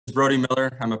Brody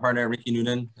Miller. I'm a partner at Ricky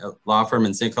Noonan, a law firm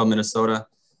in St. Cloud, Minnesota.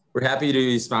 We're happy to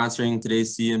be sponsoring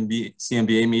today's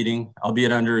CMBA meeting,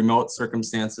 albeit under remote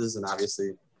circumstances. And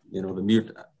obviously, you know, the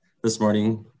mute this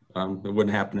morning, it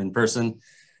wouldn't happen in person.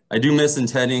 I do miss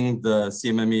attending the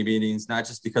CMMA meetings, not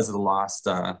just because of the lost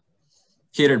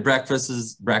catered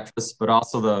breakfasts, but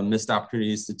also the missed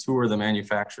opportunities to tour the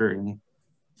manufacturing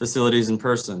facilities in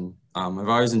person. I've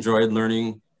always enjoyed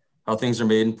learning how things are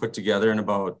made and put together and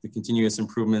about the continuous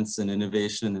improvements and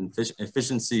innovation and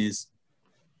efficiencies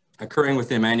occurring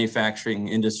within the manufacturing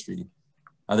industry.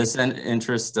 This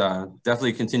interest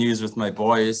definitely continues with my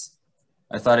boys.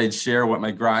 I thought I'd share what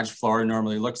my garage floor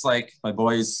normally looks like. My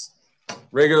boys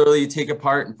regularly take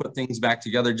apart and put things back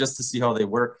together just to see how they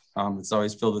work. It's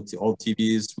always filled with old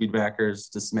TVs, weed whackers,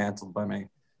 dismantled by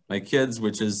my kids,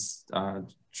 which is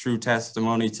true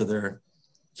testimony to their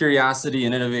curiosity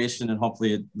and innovation, and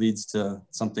hopefully it leads to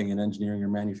something in engineering or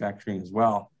manufacturing as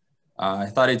well. I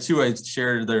thought I'd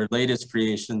share their latest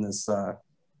creation, this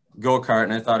go-kart,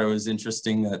 and I thought it was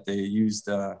interesting that they used,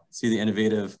 see the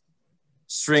innovative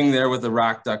string there with the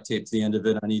rock duct tape to the end of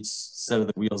it on each set of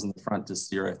the wheels in the front to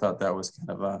steer. I thought that was kind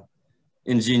of a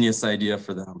ingenious idea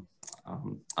for them.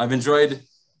 I've enjoyed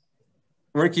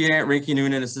working at Ricky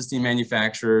Noonan, assisting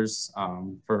manufacturers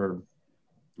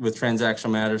with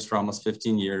transactional matters for almost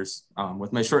 15 years.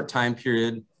 With my short time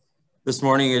period this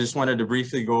morning, I just wanted to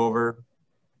briefly go over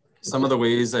some of the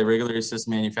ways I regularly assist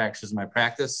manufacturers in my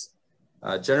practice.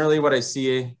 Generally, what I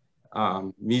see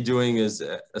me doing is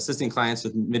assisting clients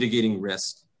with mitigating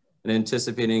risk and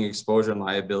anticipating exposure and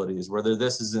liabilities, whether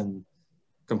this is in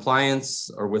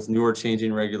compliance or with newer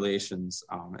changing regulations,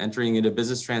 entering into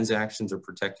business transactions or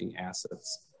protecting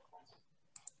assets.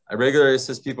 I regularly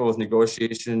assist people with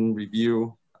negotiation,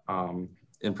 review,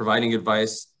 and providing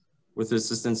advice with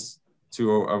assistance to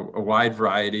a wide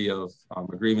variety of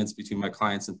agreements between my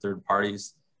clients and third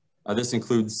parties. This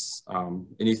includes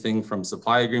anything from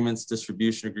supply agreements,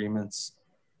 distribution agreements,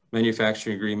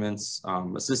 manufacturing agreements,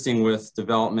 assisting with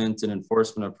development and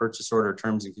enforcement of purchase order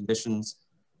terms and conditions,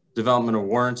 development of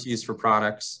warranties for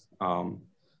products,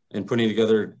 and putting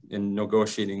together and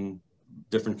negotiating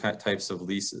different types of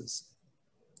leases.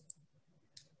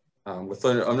 With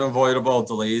unavoidable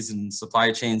delays in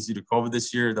supply chains due to COVID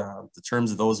this year, the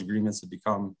terms of those agreements have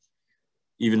become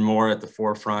even more at the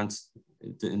forefront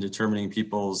in determining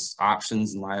people's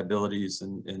options and liabilities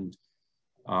and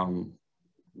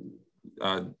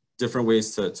different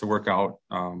ways to work out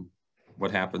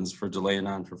what happens for delay and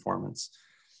non-performance.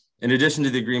 In addition to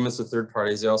the agreements with third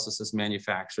parties, I also assist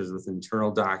manufacturers with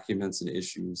internal documents and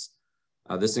issues.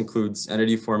 This includes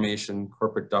entity formation,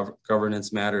 corporate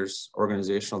governance matters,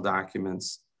 organizational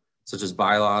documents, such as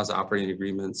bylaws, operating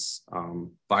agreements,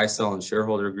 buy, sell, and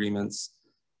shareholder agreements,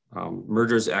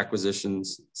 mergers,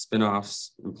 acquisitions,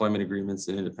 spinoffs, employment agreements,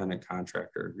 and independent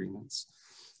contractor agreements.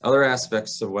 Other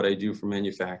aspects of what I do for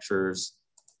manufacturers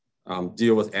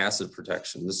deal with asset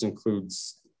protection. This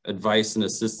includes advice and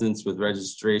assistance with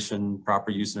registration,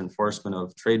 proper use and enforcement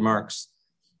of trademarks,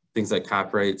 things like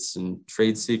copyrights and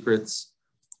trade secrets.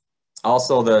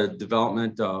 Also, the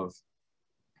development of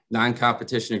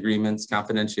non-competition agreements,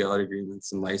 confidentiality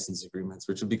agreements, and license agreements,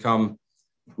 which have become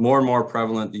more and more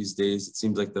prevalent these days. It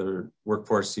seems like the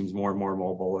workforce seems more and more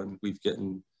mobile, and we've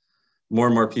gotten more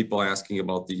and more people asking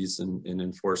about these and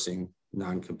enforcing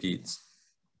non-competes.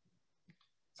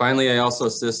 Finally, I also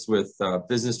assist with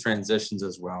business transitions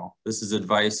as well. This is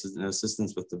advice and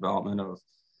assistance with development of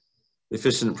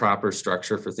efficient and proper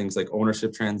structure for things like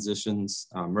ownership transitions,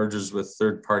 mergers with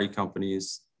third-party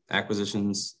companies,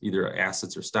 acquisitions, either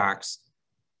assets or stocks,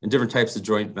 and different types of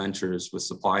joint ventures with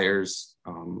suppliers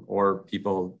or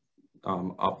people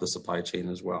up the supply chain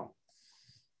as well.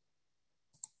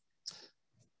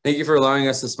 Thank you for allowing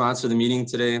us to sponsor the meeting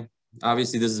today.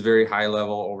 Obviously, this is a very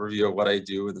high-level overview of what I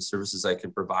do and the services I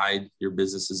can provide your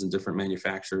businesses and different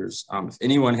manufacturers. If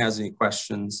anyone has any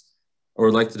questions or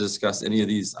would like to discuss any of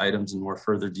these items in more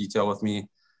further detail with me,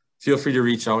 feel free to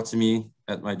reach out to me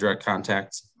at my direct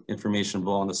contact information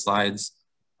below on the slides.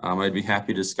 I'd be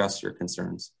happy to discuss your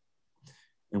concerns.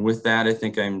 And with that, I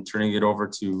think I'm turning it over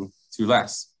to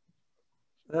Les.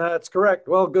 That's correct.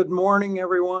 Well, good morning,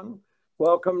 everyone.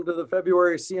 Welcome to the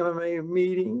February CMMA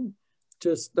meeting.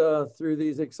 Just through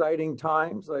these exciting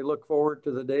times, I look forward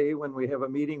to the day when we have a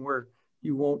meeting where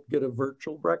you won't get a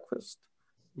virtual breakfast.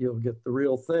 You'll get the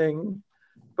real thing.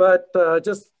 But I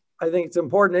think it's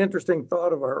important, interesting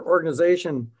thought of our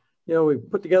organization. You know, we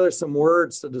put together some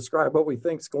words to describe what we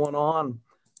think is going on,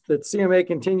 that CMA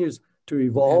continues to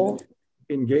evolve,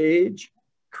 engage,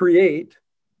 create,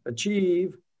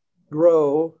 achieve,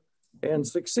 grow, and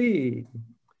succeed.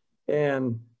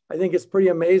 And I think it's pretty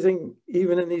amazing,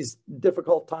 even in these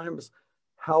difficult times,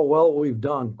 how well we've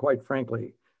done, quite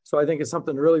frankly. So I think it's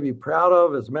something to really be proud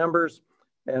of as members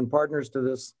and partners to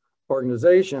this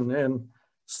organization. And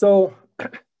so,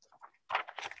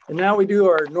 and now we do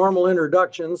our normal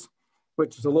introductions,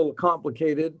 which is a little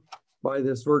complicated by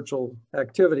this virtual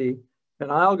activity.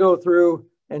 And I'll go through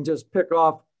and just pick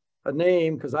off a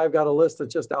name because I've got a list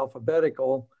that's just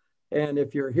alphabetical. And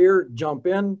if you're here, jump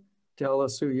in, tell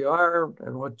us who you are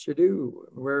and what you do,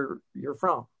 where you're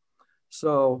from.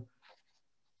 So,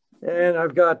 and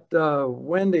I've got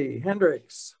Wendy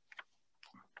Hendricks.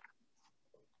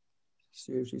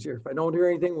 See if she's here. If I don't hear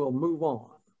anything, we'll move on.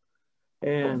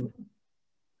 And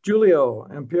Julio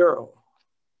Ampiero.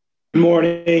 Good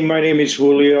morning. My name is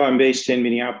Julio. I'm based in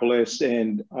Minneapolis,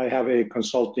 and I have a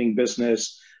consulting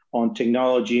business on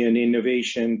technology and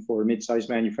innovation for mid-sized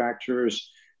manufacturers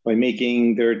by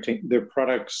making their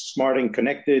products smart and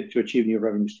connected to achieve new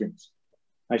revenue streams.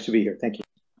 Nice to be here. Thank you.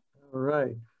 All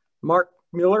right. Mark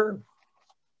Mueller.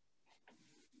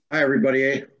 Hi,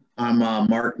 everybody. I'm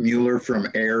Mark Mueller from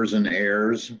Ayers and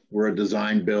Ayers. We're a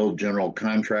design build general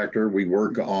contractor. We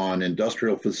work on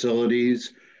industrial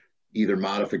facilities, either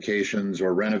modifications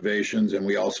or renovations, and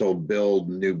we also build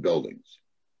new buildings.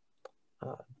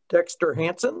 Dexter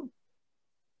Hansen.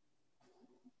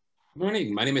 Good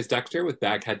morning. My name is Dexter with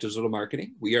Baghead Digital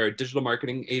Marketing. We are a digital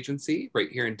marketing agency right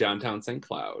here in downtown St.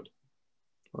 Cloud.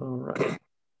 All right.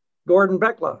 Gordon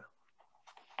Beckla.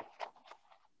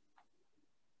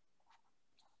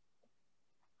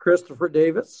 Christopher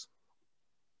Davis.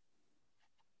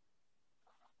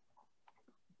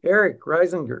 Eric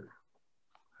Reisinger.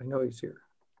 I know he's here.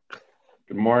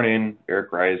 Good morning.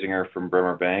 Eric Reisinger from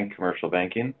Bremer Bank, Commercial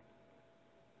Banking.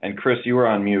 And Chris, you were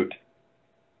on mute.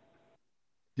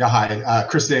 Yeah, hi.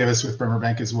 Chris Davis with Bremer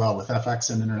Bank as well with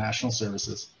FX and International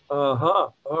Services.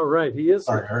 All right. He is.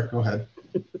 All right, Eric, go ahead.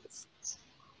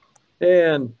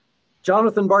 And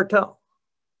Jonathan Barthel,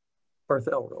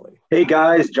 really. Hey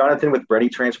guys, Jonathan with Ready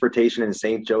Transportation in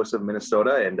St. Joseph,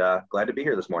 Minnesota, and glad to be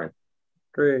here this morning.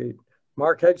 Great.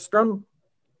 Mark Hegstrom.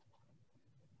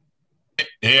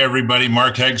 Hey everybody,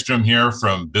 Mark Hegstrom here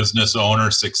from Business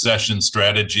Owner Succession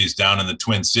Strategies down in the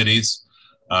Twin Cities.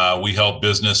 We help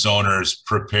business owners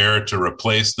prepare to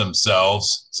replace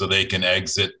themselves so they can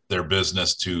exit their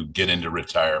business to get into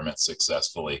retirement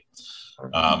successfully.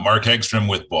 Mark Hegstrom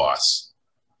with Boss.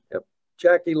 Yep.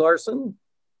 Jackie Larson.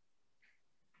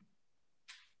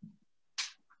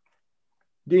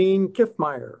 Dean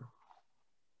Kiffmeyer.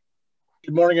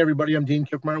 Good morning, everybody. I'm Dean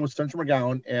Kiffmeyer with Central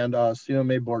McGowan and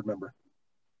CMMA board member.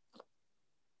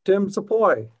 Tim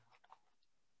Sepoy.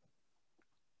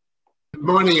 Good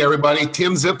morning, everybody.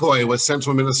 Tim Zipoy with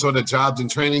Central Minnesota Jobs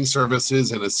and Training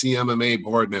Services and a CMMA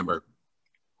board member.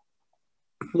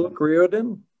 Luke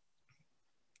Riordan.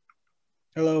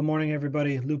 Hello, morning,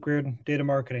 everybody. Luke Riordan, Data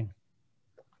Marketing.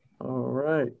 All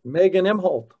right. Megan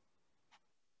Imholt.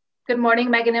 Good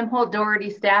morning, Megan Imholt, Doherty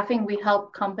Staffing. We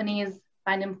help companies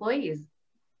find employees.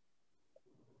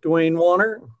 Dwayne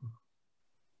Warner.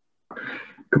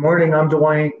 Good morning, I'm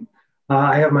Dwayne.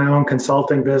 I have my own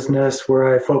consulting business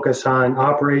where I focus on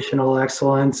operational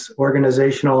excellence,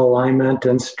 organizational alignment,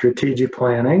 and strategic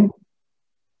planning.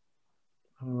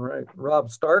 All right, Rob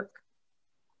Stark.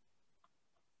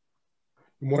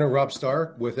 Good morning, Rob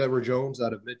Stark with Edward Jones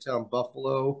out of Midtown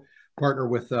Buffalo. Partner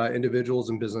with individuals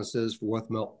and businesses for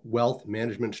wealth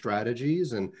management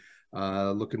strategies, and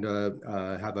looking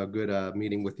to have a good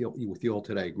meeting with you all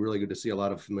today. Really good to see a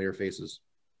lot of familiar faces.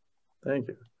 Thank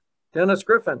you. Dennis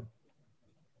Griffin.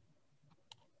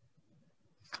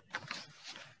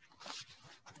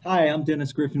 Hi, I'm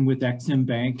Dennis Griffin with Ex-Im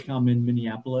Bank. I'm in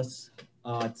Minneapolis.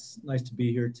 It's nice to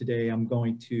be here today. I'm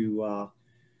going to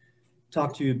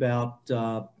talk to you about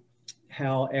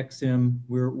how Ex-Im,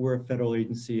 we're a federal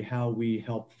agency, how we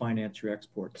help finance your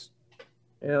exports.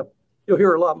 Yeah, you'll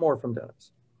hear a lot more from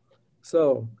Dennis.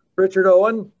 So, Richard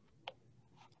Owen.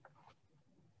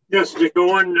 Yes, Dick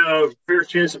Owen,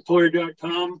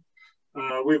 fairchanceemployer.com.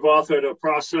 We've authored a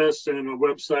process and a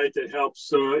website that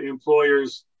helps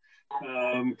employers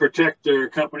protect their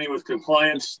company with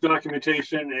compliance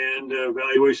documentation and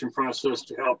evaluation process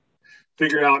to help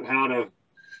figure out how to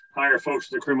hire folks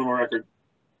with a criminal record.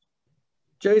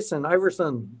 Jason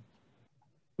Iverson.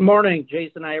 Good morning,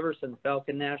 Jason Iverson,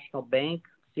 Falcon National Bank,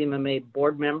 CMMA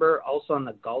board member, also on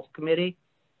the golf committee.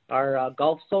 Our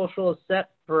golf social is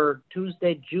set for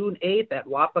Tuesday, June 8th at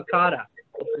Wapakata.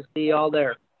 Hope to see you all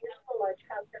there.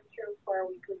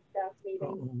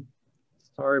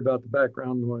 Sorry about the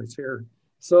background noise here.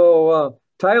 So,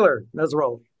 Tyler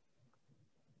Mesroli.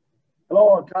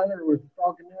 Hello, I'm Tyler with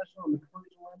Falcon National. I'm the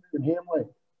commercial lender in Ham Lake.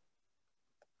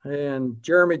 And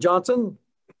Jeremy Johnson.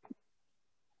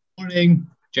 Morning,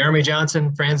 Jeremy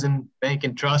Johnson, Franzen Bank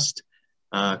and Trust,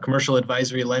 commercial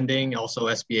advisory lending, also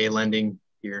SBA lending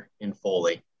here in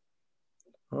Foley.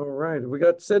 All right, we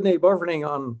got Sydney Buffering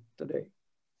on today.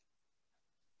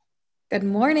 Good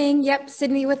morning. Yep,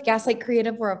 Sydney with Gaslight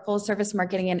Creative. We're a full service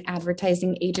marketing and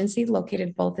advertising agency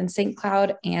located both in St.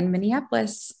 Cloud and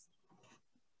Minneapolis.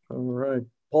 All right,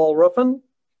 Paul Ruffin.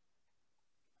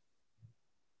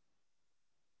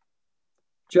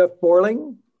 Jeff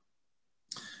Borling.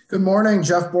 Good morning,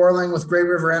 Jeff Borling with Great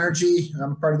River Energy.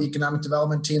 I'm part of the economic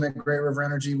development team at Great River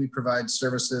Energy. We provide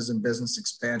services and business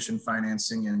expansion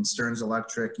financing in Stearns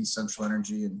Electric, East Central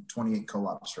Energy, and 28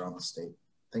 co-ops around the state.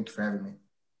 Thank you for having me.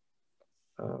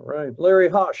 All right, Larry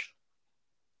Hosh.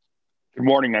 Good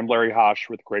morning, I'm Larry Hosh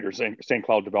with Greater St.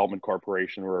 Cloud Development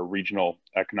Corporation. We're a regional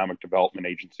economic development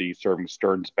agency serving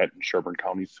Stearns, Benton, and Sherburne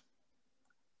counties.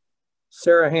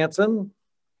 Sarah Hanson.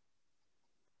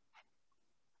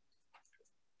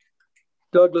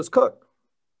 Douglas Cook.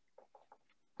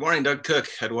 Good morning, Doug Cook,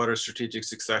 Headwater Strategic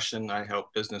Succession. I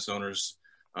help business owners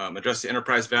address the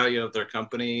enterprise value of their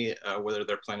company, whether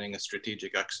they're planning a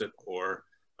strategic exit or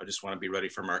I just want to be ready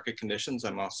for market conditions.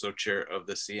 I'm also chair of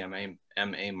the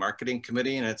CMMA Marketing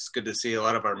Committee, and it's good to see a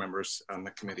lot of our members on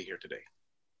the committee here today.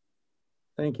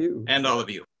 Thank you. And all of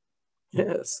you.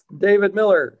 Yes, David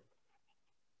Miller.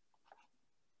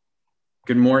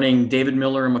 Good morning, David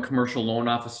Miller. I'm a commercial loan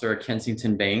officer at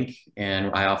Kensington Bank,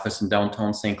 and I office in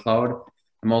downtown St. Cloud.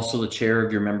 I'm also the chair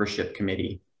of your membership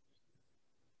committee.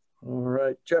 All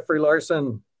right, Jeffrey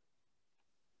Larson.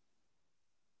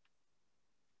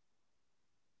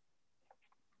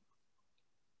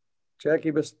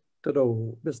 Jackie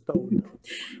Bistow.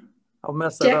 I'll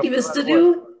mess that Jackie up.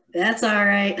 Bistow? That's all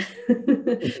right.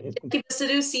 Jackie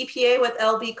Bistow, CPA with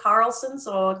LB Carlson,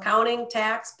 so accounting,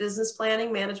 tax, business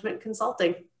planning, management,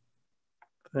 consulting.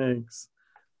 Thanks.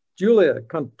 Julia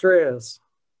Contreras.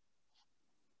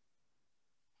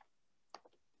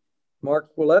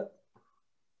 Mark Willett.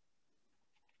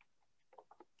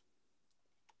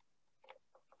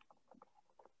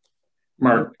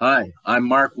 Mark. Hi, I'm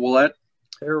Mark Willett.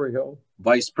 There we go.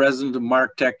 Vice President of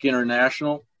MedTech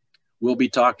International. We'll be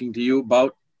talking to you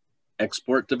about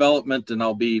export development, and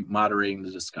I'll be moderating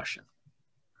the discussion.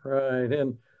 Right,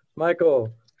 and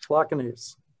Michael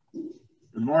Flockanes. Good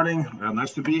morning,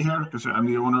 nice to be here because I'm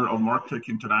the owner of MedTech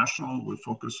International. We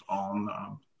focus on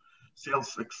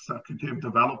sales executive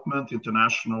development,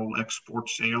 international export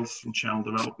sales and channel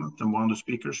development. I'm one of the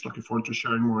speakers. Looking forward to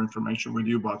sharing more information with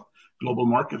you about global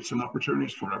markets and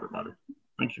opportunities for everybody.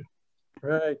 Thank you.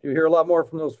 Right, you hear a lot more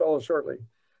from those fellows shortly.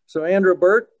 So Andrew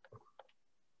Burt.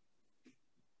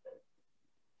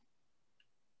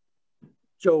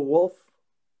 Joe Wolf.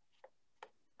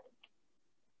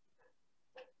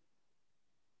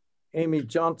 Amy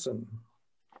Johnson.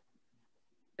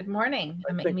 Good morning.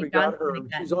 I'm I think Amy we got Johnson her.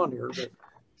 again. She's on here, but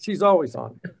she's always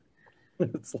on.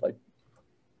 It's like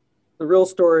the real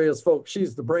story is, folks,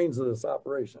 she's the brains of this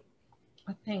operation.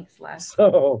 Well, thanks, Les.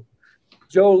 So,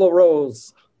 Joe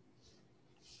LaRose.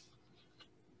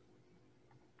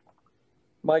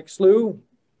 Mike Slew.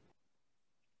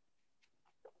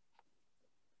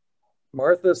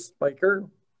 Martha Speaker.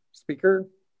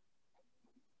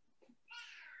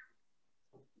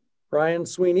 Brian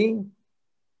Sweeney.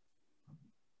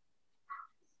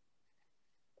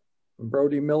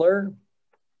 Brody Miller.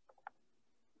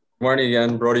 Morning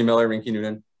again, Brody Miller, Rinky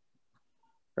Noonan.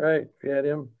 Right, we had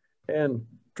him. And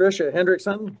Tricia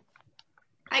Hendrickson.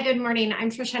 Hi, good morning.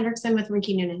 I'm Trish Hendrickson with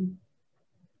Rinky Noonan.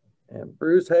 And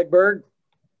Bruce Hegberg.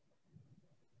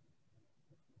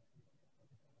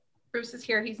 Bruce is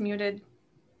here. He's muted.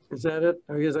 Is that it?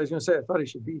 Oh, yes, I was going to say, I thought he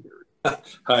should be here.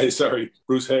 Hi, sorry.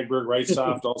 Bruce Hagberg, Right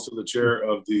Soft, also the chair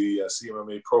of the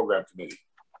CMMA Program Committee.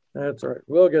 That's right.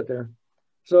 We'll get there.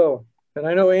 So, and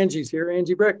I know Angie's here.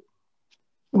 Angie Brick.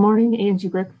 Good morning, Angie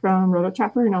Brick from Roto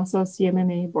Chopper and also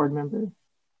CMMA board member.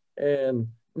 And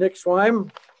Nick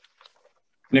Schweim.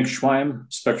 Nick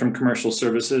Schweim, Spectrum Commercial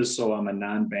Services. So I'm a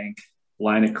non-bank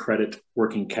line of credit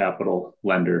working capital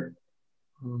lender.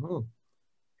 Mm-hmm.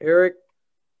 Eric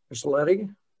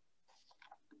Micheletti.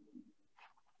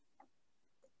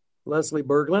 Leslie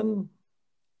Berglund.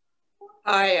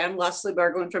 Hi, I'm Leslie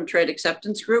Berglund from Trade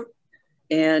Acceptance Group,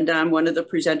 and I'm one of the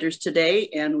presenters today,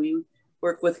 and we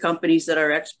work with companies that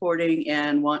are exporting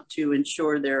and want to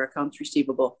ensure their accounts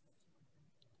receivable.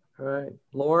 All right,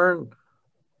 Lauren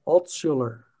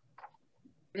Altschuler.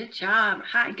 Good job.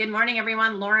 Hi, good morning,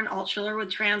 everyone. Lauren Altschuler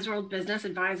with Transworld Business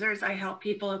Advisors. I help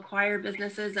people acquire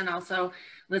businesses and also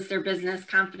list their business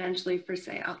confidentially for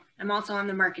sale. I'm also on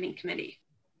the marketing committee.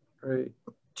 Great.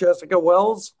 Jessica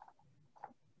Wells.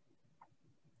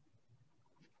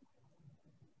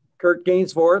 Kurt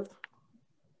Gainsforth,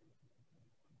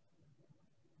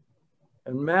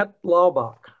 and Matt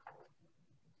Laubach.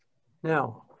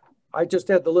 Now, I just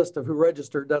had the list of who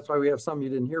registered. That's why we have some you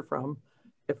didn't hear from.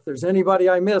 If there's anybody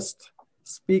I missed,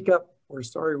 speak up. We're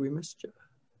sorry we missed you.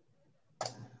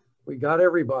 We got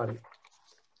everybody.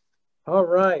 All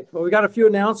right. Well, we got a few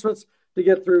announcements to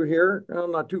get through here.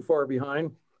 I'm not too far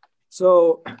behind.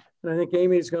 So, and I think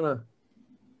Amy's going to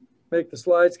make the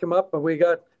slides come up, but we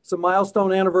got some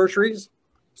milestone anniversaries.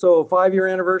 So 5-year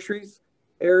anniversaries,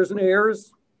 heirs and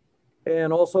heirs,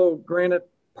 and also Granite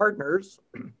Partners.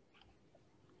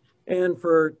 And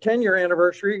for 10-year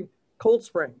anniversary, Cold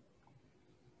Spring.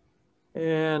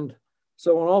 And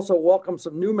so we'll also welcome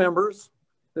some new members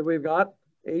that we've got,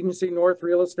 Agency North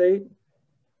Real Estate,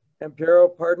 Imperial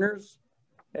Partners,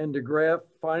 and DeGraff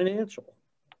Financial.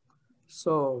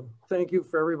 So thank you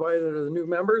for everybody that are the new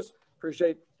members.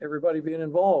 Appreciate everybody being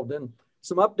involved. And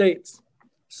some updates.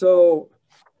 So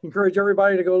encourage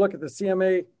everybody to go look at the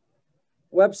CMA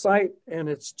website, and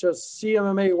it's just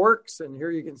CMMA Works, and here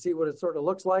you can see what it sort of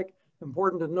looks like.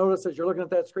 Important to notice as you're looking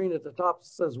at that screen at the top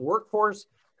says Workforce,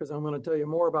 because I'm going to tell you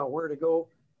more about where to go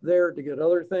there to get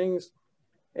other things.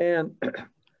 And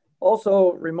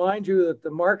also remind you that the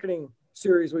marketing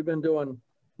series we've been doing,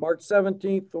 March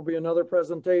 17th will be another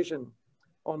presentation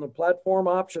on the platform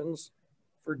options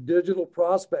for digital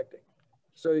prospecting.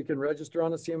 So you can register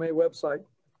on the CMA website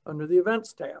under the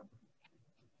events tab.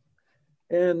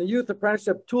 And the Youth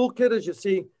Apprenticeship Toolkit, as you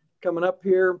see coming up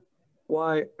here,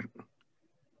 why,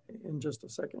 in just a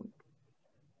second.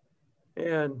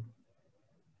 And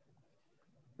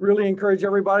really encourage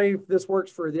everybody, this works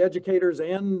for the educators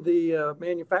and the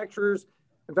manufacturers.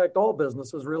 In fact, all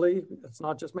businesses really, it's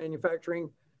not just manufacturing,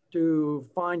 to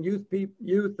find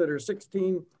youth that are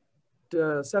 16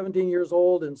 to 17 years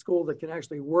old in school that can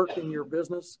actually work in your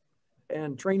business,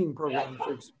 and training programs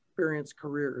for experienced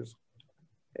careers.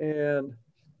 And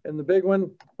the big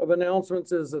one of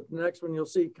announcements is that the next one you'll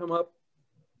see come up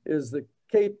is the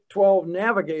K-12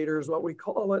 Navigator is what we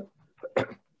call it.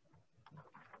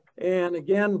 And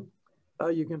again,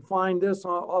 you can find this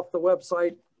off the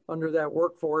website under that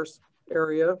workforce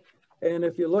area. And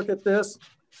if you look at this,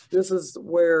 this is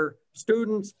where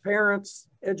students, parents,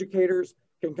 educators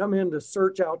can come in to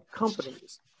search out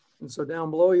companies. And so down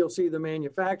below, you'll see the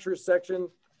manufacturers section.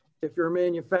 If you're a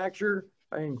manufacturer,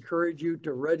 I encourage you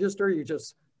to register. You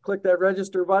just click that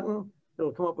register button.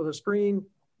 It'll come up with a screen.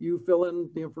 You fill in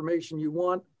the information you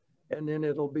want, and then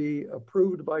it'll be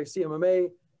approved by CMMA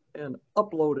and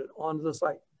uploaded onto the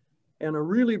site. And a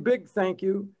really big thank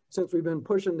you, since we've been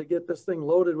pushing to get this thing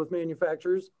loaded with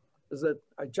manufacturers, is that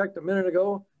I checked a minute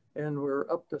ago and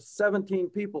we're up to 17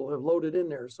 people have loaded in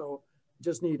there. So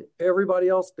just need everybody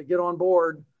else to get on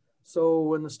board. So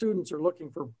when the students are looking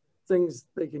for things,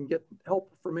 they can get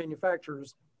help for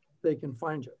manufacturers, they can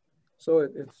find you. So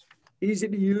it's easy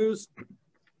to use,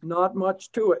 not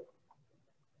much to it.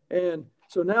 And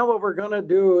so now what we're gonna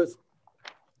do is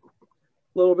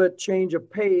a little bit change of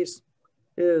pace.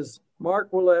 Is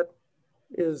Mark Willett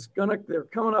is they're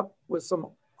coming up with some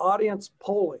audience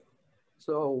polling.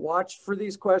 So watch for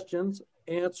these questions,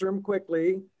 answer them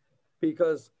quickly,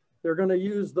 because they're gonna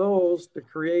use those to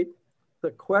create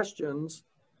the questions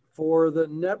for the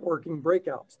networking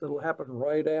breakouts that'll happen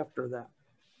right after that.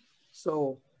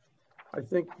 So I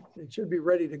think it should be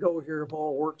ready to go here if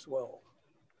all works well.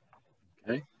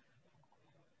 Okay.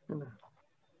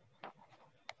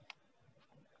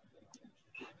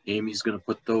 Amy's going to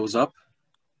put those up.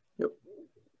 Yep.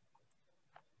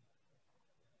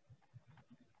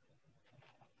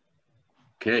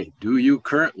 Okay. Do you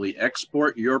currently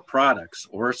export your products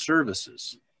or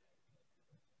services?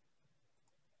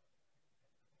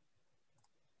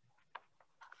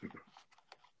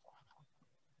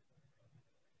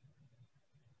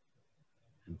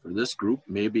 And for this group,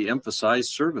 maybe emphasize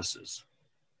services.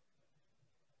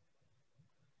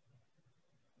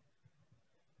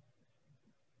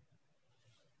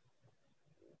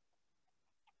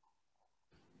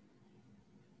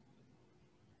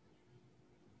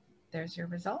 There's your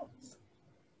results.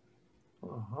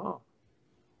 Uh-huh.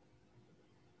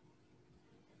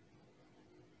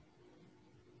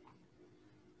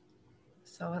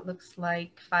 So it looks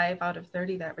like 5 out of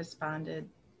 30 that responded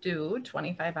do,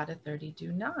 25 out of 30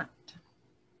 do not.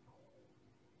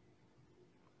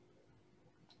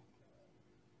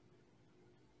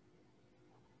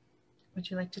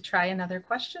 Would you like to try another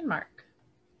question, Mark?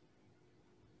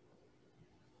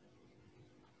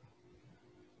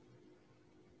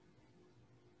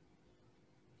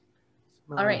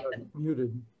 All right.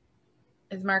 Muted.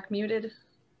 Is Mark muted?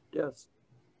 Yes.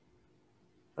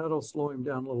 That'll slow him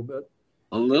down a little bit.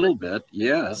 A little bit,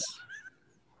 yes.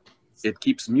 It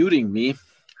keeps muting me.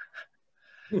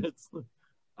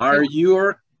 Are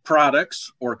your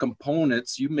products or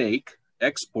components you make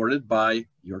exported by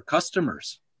your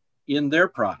customers in their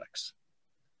products?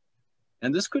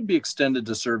 And this could be extended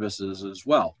to services as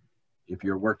well, if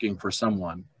you're working for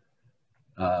someone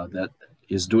that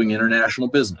is doing international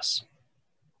business.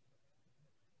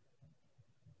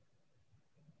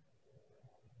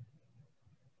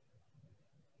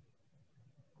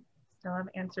 Still have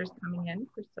answers coming in,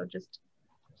 so just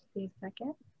a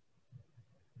second.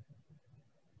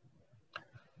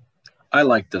 I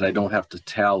like that I don't have to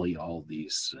tally all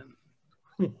these.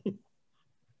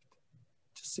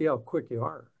 Just see how quick you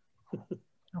are.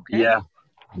 Okay. Yeah,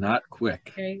 not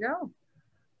quick. There you go.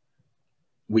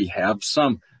 We have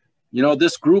some. You know,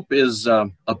 this group is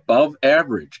above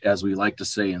average, as we like to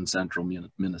say in central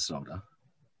Minnesota.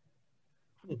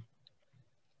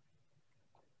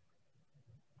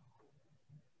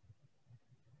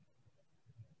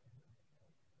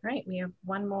 Right, we have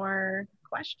one more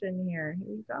question here.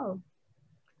 Here we go.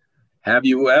 Have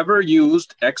you ever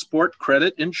used export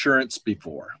credit insurance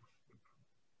before?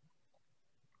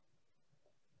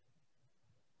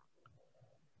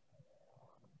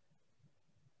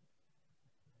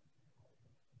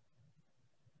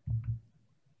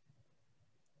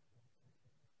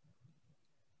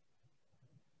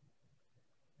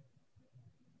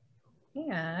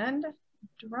 And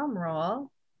drum roll.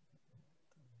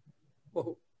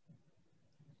 Whoa.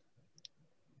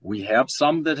 We have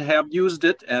some that have used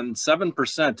it, and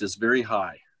 7% is very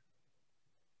high,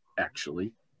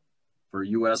 actually, for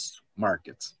US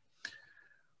markets.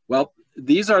 Well,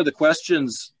 these are the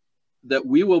questions that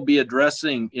we will be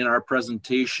addressing in our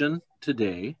presentation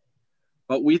today,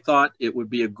 but we thought it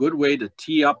would be a good way to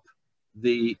tee up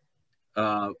the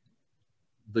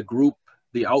group,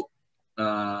 the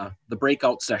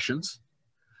breakout sessions.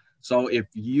 So if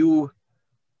you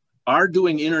are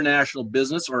doing international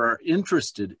business or are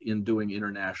interested in doing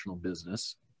international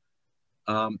business,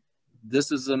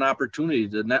 this is an opportunity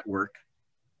to network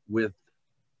with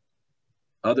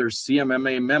other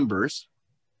CMMA members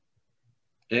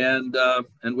and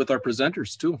with our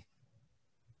presenters too.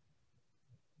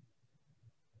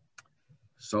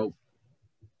 So,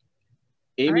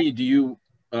 Amy, do you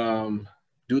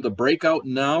do the breakout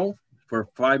now for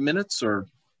 5 minutes or?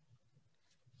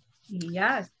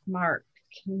 Yes, Mark.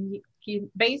 Can you,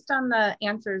 based on the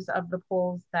answers of the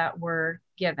polls that were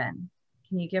given,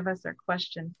 can you give us our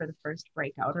question for the first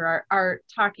breakout or our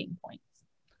talking points?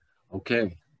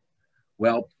 Okay.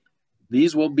 Well,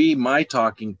 these will be my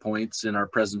talking points in our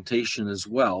presentation as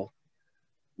well,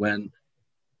 when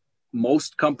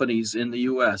most companies in the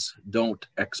US don't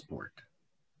export.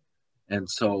 And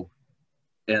so,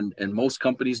 and most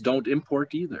companies don't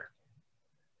import either.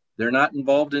 They're not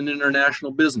involved in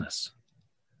international business.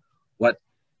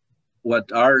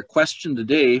 What our question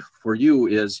today for you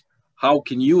is, how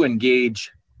can you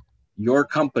engage your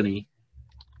company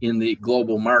in the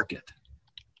global market?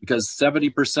 Because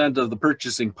 70% of the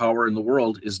purchasing power in the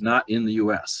world is not in the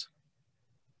US.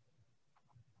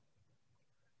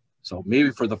 So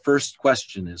maybe for the first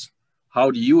question is,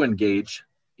 how do you engage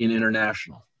in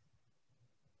international?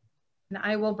 And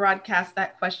I will broadcast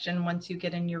that question once you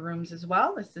get in your rooms as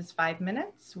well. This is 5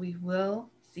 minutes. We will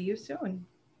see you soon.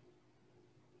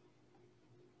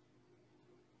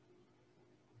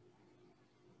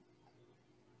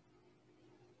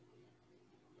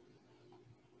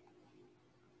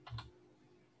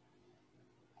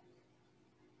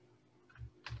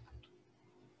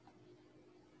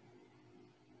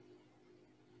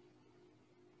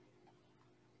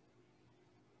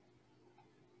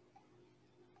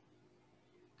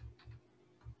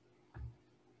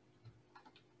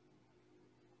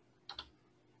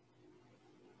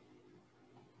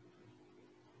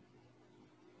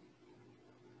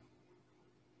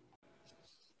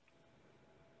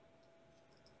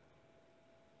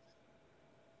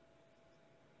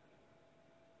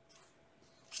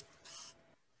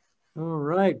 All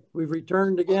right, we've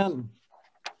returned again.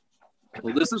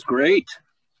 Well, this is great.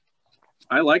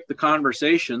 I like the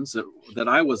conversations that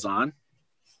I was on.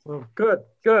 Well, good.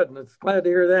 It's glad to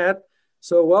hear that.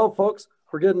 So, well, folks,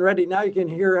 we're getting ready. Now you can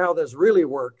hear how this really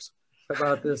works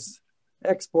about this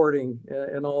exporting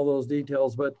and all those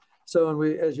details. But so, and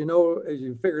we, as you know, as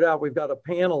you figured out, we've got a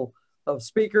panel of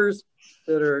speakers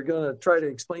that are going to try to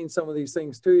explain some of these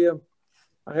things to you.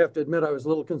 I have to admit, I was a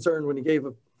little concerned when he gave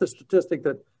the statistic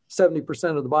that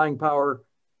 70% of the buying power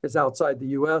is outside the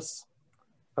US.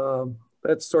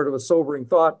 That's sort of a sobering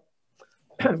thought.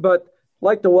 But I'd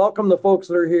like to welcome the folks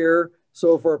that are here.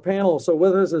 So for our panel, so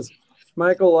with us is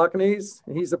Michael Luckneys,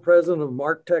 he's the president of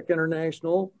MedTech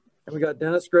International. And we got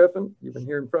Dennis Griffin, you've been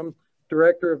hearing from,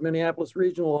 director of Minneapolis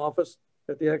Regional Office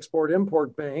at the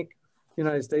Export-Import Bank,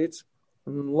 United States.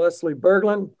 And Leslie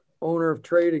Berglund, owner of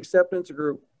Trade Acceptance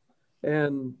Group.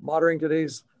 And moderating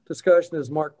today's discussion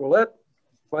is Mark Willett,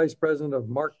 vice president of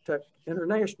MedTech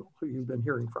International, who you've been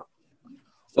hearing from.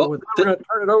 So with that, we're going to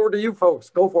turn it over to you folks.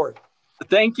 Go for it.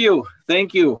 Thank you.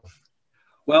 Thank you.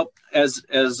 Well, as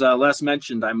Les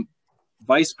mentioned, I'm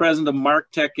vice president of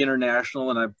MedTech International,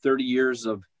 and I have 30 years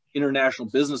of international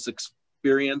business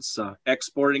experience,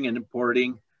 exporting and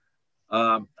importing.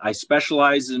 I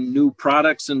specialize in new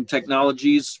products and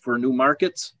technologies for new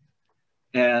markets.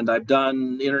 And I've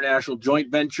done international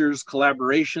joint ventures,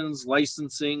 collaborations,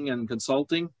 licensing, and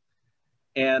consulting.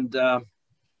 And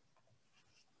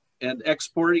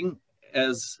exporting,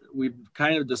 as we've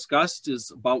kind of discussed,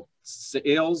 is about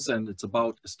sales, and it's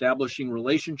about establishing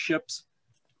relationships.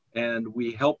 And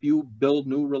we help you build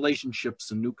new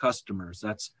relationships and new customers.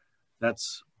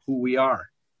 That's who we are.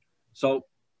 So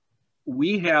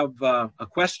we have a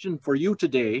question for you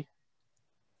today.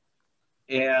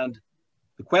 And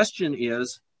the question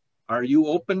is, are you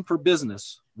open for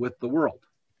business with the world?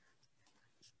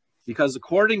 Because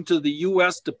according to the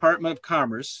U.S. Department of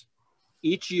Commerce,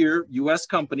 each year, U.S.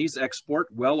 companies export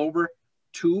well over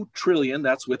 $2 trillion,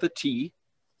 that's with a T,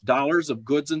 dollars of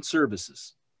goods and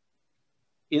services.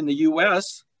 In the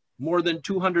U.S., more than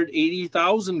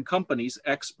 280,000 companies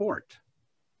export.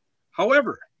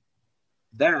 However,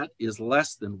 that is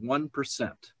less than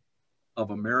 1% of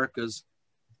America's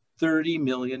 30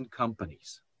 million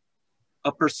companies,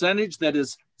 a percentage that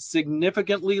is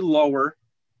significantly lower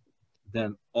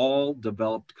than all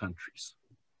developed countries.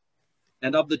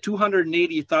 And of the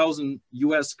 280,000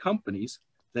 US companies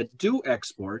that do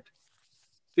export,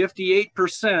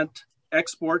 58%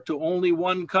 export to only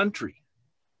one country.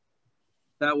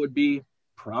 That would be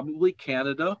probably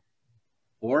Canada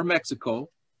or Mexico,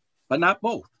 but not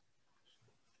both.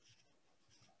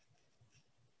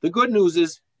 The good news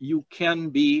is you can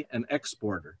be an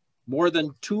exporter. More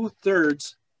than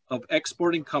 2/3 of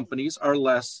exporting companies are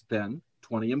less than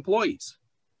 20 employees.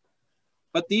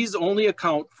 But these only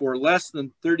account for less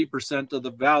than 30% of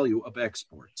the value of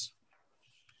exports.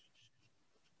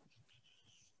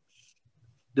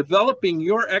 Developing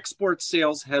your export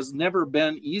sales has never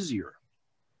been easier.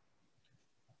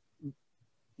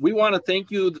 We want to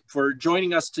thank you for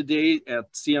joining us today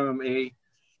at CMMA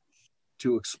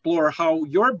to explore how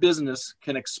your business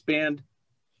can expand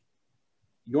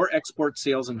your export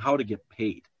sales and how to get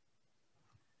paid.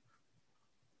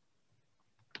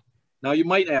 Now you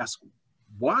might ask,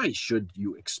 why should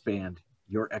you expand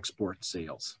your export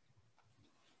sales?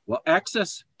 Well,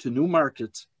 access to new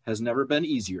markets has never been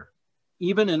easier,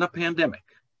 even in a pandemic.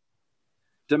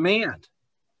 Demand,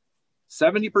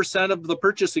 70% of the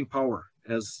purchasing power,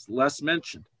 as Les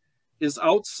mentioned, is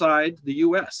outside the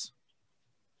US.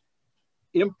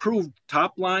 Improved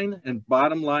top line and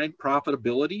bottom line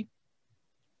profitability,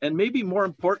 and maybe more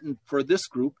important for this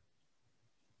group,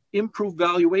 improved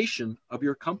valuation of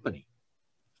your company.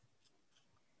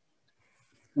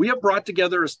 We have brought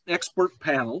together an expert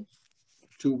panel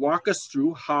to walk us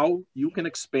through how you can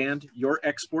expand your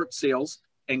export sales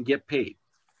and get paid.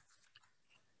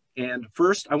 And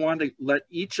first, I want to let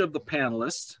each of the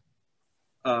panelists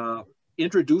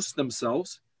introduce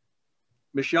themselves.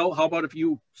 Michelle, how about if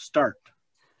you start?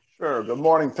 Sure. Good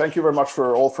morning. Thank you very much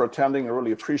for attending. I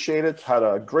really appreciate it. Had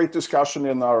a great discussion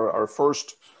in our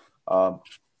first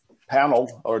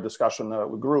panel or discussion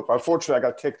group. Unfortunately, I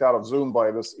got kicked out of Zoom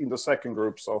in the second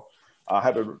group, so I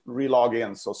had to re-log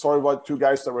in. So sorry about two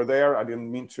guys that were there. I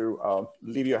didn't mean to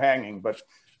leave you hanging, but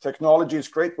technology is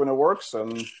great when it works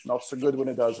and not so good when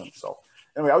it doesn't. So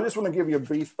anyway, I just want to give you a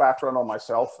brief background on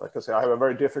myself. Like I say, I have a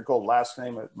very difficult last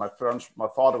name. My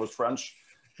father was French,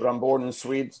 but I'm born in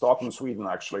Stockholm, Sweden,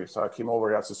 actually. So I came over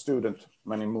here as a student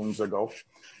many moons ago.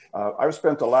 I've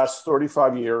spent the last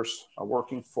 35 years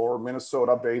working for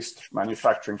Minnesota-based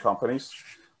manufacturing companies,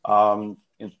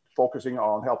 focusing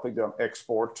on helping them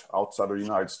export outside of the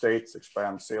United States,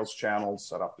 expand sales channels,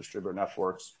 set up distributor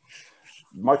networks.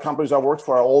 My companies I worked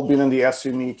for have all been in the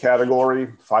SME category,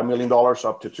 $5 million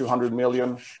up to $200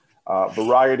 million.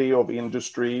 Variety of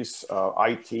industries,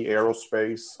 IT,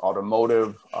 aerospace,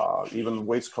 automotive, even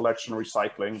waste collection,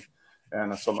 recycling,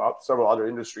 and several other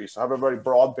industries. So I have a very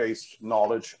broad-based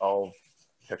knowledge of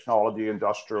technology,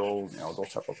 industrial,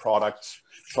 those type of products.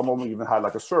 Some of them even had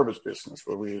like a service business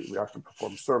where we actually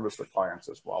perform service for clients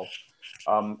as well.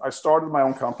 I started my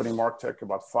own company, MedTech,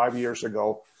 about 5 years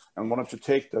ago and wanted to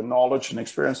take the knowledge and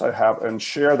experience I have and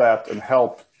share that and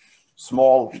help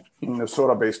small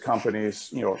Minnesota-based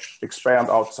companies, expand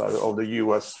outside of the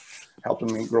U.S., helping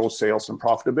them grow sales and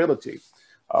profitability.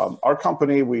 Our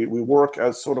company, we work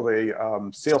as sort of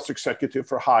a sales executive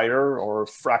for hire or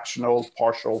fractional,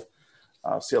 partial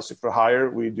sales for hire.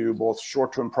 We do both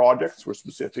short-term projects with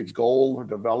specific goal or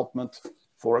development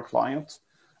for a client,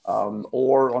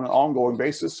 or on an ongoing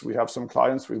basis. We have some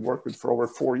clients we work with for over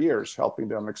 4 years, helping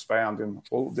them expand in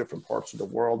all different parts of the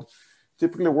world.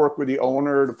 Typically work with the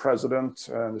owner, the president,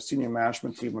 and the senior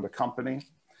management team of the company.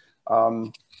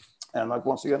 And like,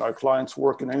 once again, our clients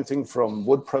work in anything from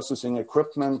wood processing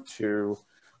equipment to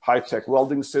high-tech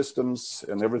welding systems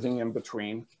and everything in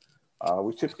between.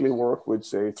 We typically work with,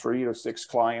 say, 3 or 6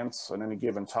 clients at any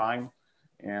given time.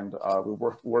 And we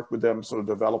work with them sort of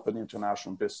develop an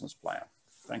international business plan.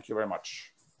 Thank you very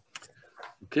much.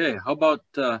 Okay, how about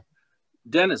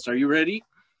Dennis, are you ready?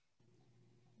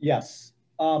 Yes.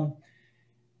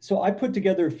 So I put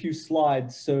together a few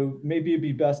slides, so maybe it'd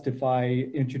be best if I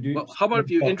introduce. Well, how about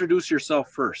if you introduce yourself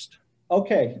first?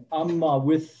 Okay, I'm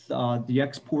with the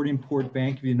Export-Import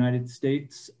Bank of the United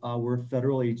States. We're a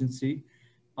federal agency.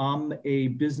 I'm a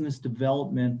business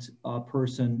development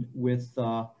person with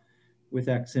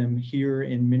EXIM here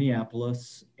in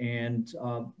Minneapolis. And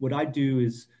what I do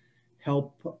is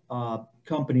help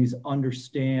companies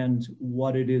understand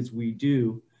what it is we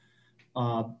do.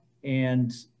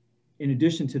 And in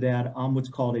addition to that, I'm what's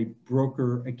called a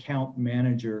broker account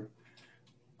manager,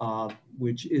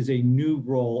 which is a new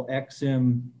role.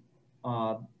 EXIM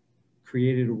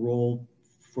created a role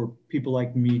for people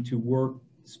like me to work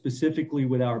specifically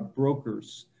with our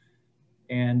brokers.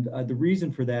 And the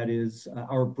reason for that is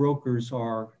our brokers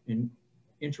are an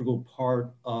integral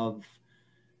part of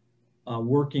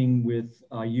working with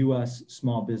U.S.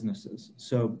 small businesses.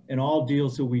 So in all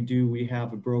deals that we do, we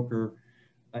have a broker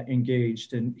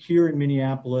engaged. And here in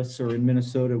Minneapolis or in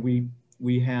Minnesota,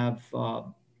 we have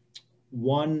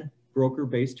one broker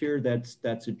based here that's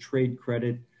a trade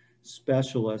credit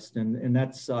specialist, and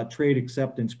that's Trade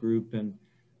Acceptance Group. And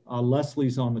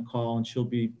Leslie's on the call, and she'll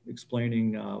be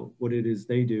explaining what it is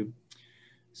they do.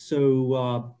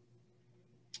 So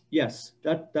yes,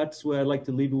 that's what I'd like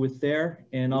to leave it with there,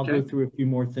 and I'll go through a few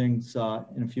more things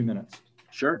in a few minutes.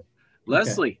 Sure.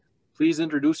 Leslie, please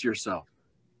introduce yourself.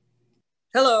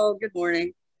 Hello, good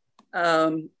morning.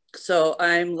 So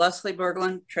I'm Leslie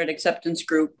Berglund, Trade Acceptance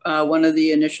Group, one of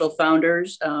the initial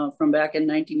founders from back in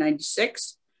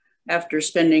 1996, after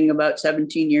spending about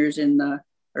 19 years in the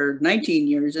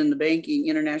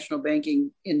international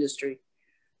banking industry.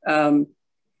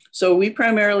 So we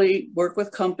primarily work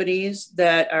with companies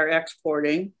that are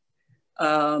exporting,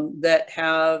 that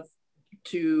have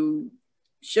to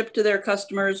ship to their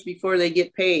customers before they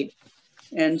get paid.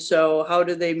 And so how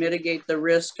do they mitigate the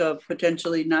risk of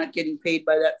potentially not getting paid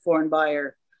by that foreign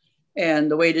buyer?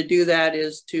 And the way to do that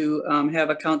is to have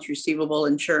accounts receivable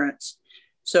insurance.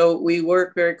 So we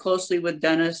work very closely with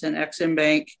Dennis and EXIM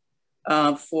Bank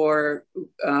for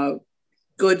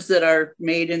goods that are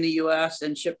made in the US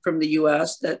and shipped from the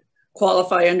US that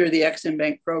qualify under the EXIM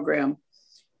Bank program.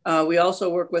 We also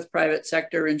work with private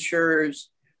sector insurers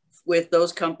with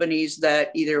those companies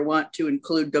that either want to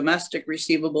include domestic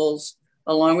receivables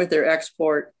along with their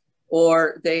export,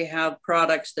 or they have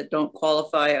products that don't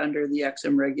qualify under the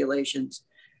EXIM regulations.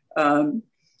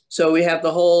 So we have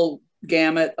the whole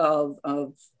gamut of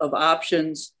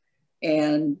options.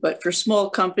 But for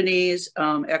small companies,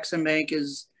 EXIM Bank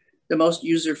is the most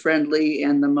user-friendly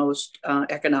and the most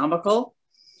economical.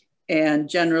 And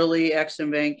generally,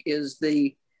 EXIM Bank is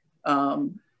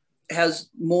has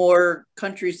more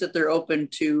countries that they're open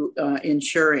to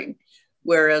insuring,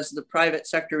 whereas the private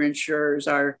sector insurers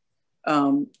are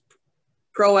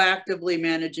proactively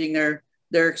managing their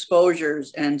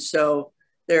exposures. And so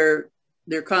they're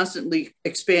constantly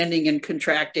expanding and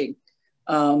contracting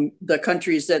the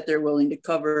countries that they're willing to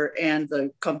cover and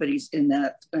the companies in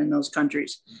those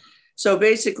countries. So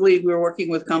basically, we're working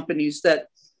with companies that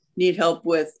need help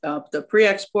with the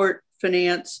pre-export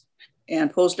finance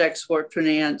and post-export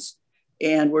finance,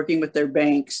 and working with their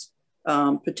banks,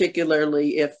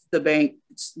 particularly if the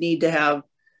banks need to have,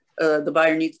 the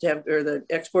buyer needs to have, or the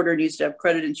exporter needs to have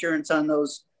credit insurance on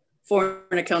those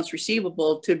foreign accounts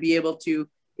receivable to be able to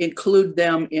include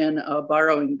them in a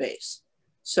borrowing base.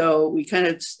 So we kind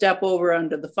of step over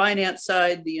onto the finance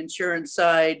side, the insurance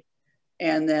side,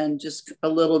 and then just a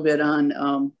little bit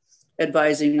on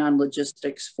advising on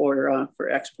logistics for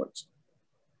exports.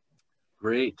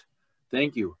 Great,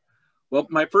 thank you. Well,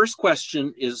 my first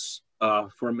question is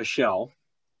for Michelle.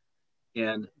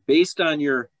 And based on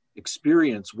your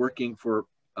experience working for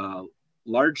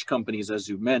large companies, as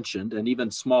you mentioned, and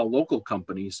even small local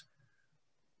companies,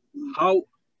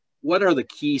 what are the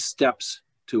key steps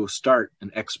to start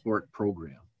an export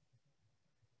program?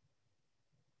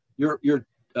 You're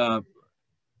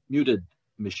muted,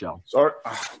 Michelle. Sorry,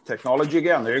 technology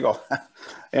again. There you go.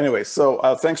 Anyway, so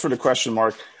thanks for the question,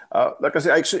 Mark. Like I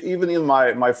said, actually, even in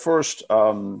my first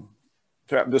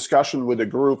discussion with a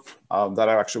group that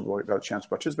I actually got a chance to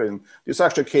participate in, this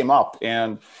actually came up.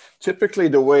 And typically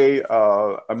the way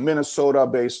a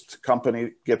Minnesota-based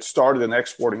company gets started in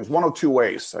exporting is one of two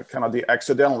ways, kind of the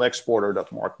accidental exporter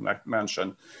that Mark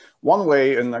mentioned. One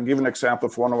way, and I'll give an example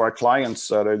for one of our clients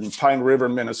in Pine River,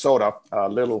 Minnesota, a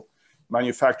little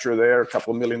manufacturer there, a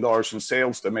couple $1 million in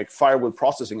sales. They make firewood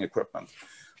processing equipment.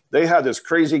 They had this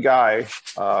crazy guy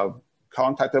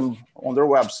contact them on their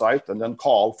website and then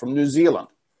call from New Zealand.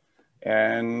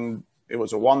 And it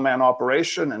was a one-man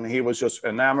operation, and he was just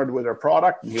enamored with their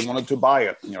product, and he wanted to buy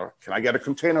it. You know, can I get a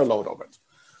container load of it?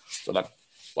 So that,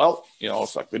 well, you know,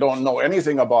 it's like we don't know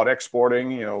anything about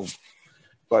exporting, you know,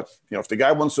 but you know, if the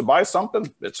guy wants to buy something,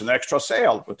 it's an extra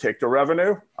sale. We'll take the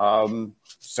revenue,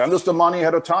 send us the money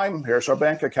ahead of time. Here's our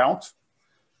bank account,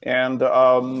 and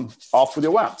off we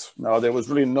went. Now there was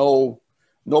really no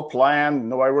plan,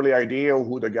 no really idea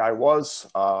who the guy was,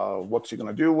 what's he going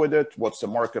to do with it, what's the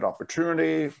market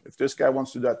opportunity. If this guy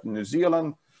wants to do that in New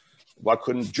Zealand, why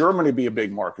couldn't Germany be a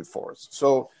big market for us?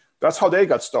 So that's how they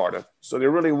got started. So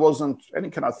there really wasn't any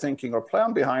kind of thinking or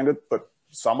plan behind it, but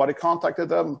somebody contacted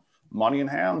them, money in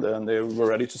hand, and they were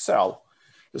ready to sell.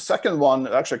 The second one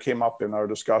actually came up in our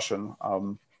discussion,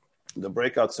 the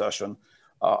breakout session.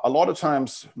 A lot of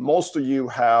times, most of you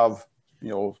have, you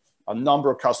know, a number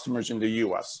of customers in the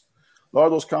US. A lot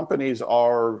of those companies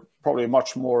are probably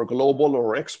much more global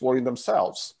or exporting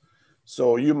themselves.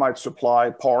 So you might supply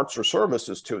parts or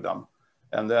services to them,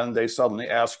 and then they suddenly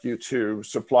ask you to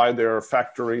supply their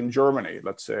factory in Germany.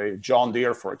 Let's say John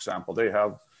Deere, for example. They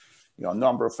have, you know, a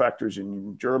number of factories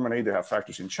in Germany. They have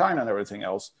factories in China and everything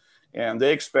else. And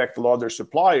they expect a lot of their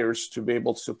suppliers to be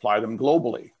able to supply them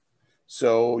globally.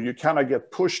 So you kind of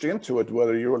get pushed into it,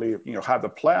 whether you really, you know, have the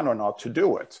plan or not to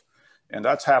do it. And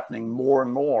that's happening more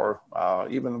and more,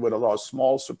 even with a lot of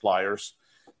small suppliers.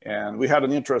 And we had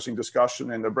an interesting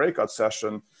discussion in the breakout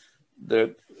session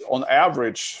that on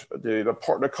average,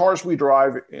 the cars we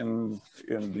drive in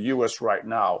the US right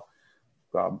now,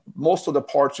 most of the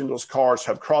parts in those cars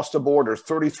have crossed the border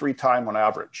 33 times on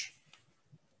average.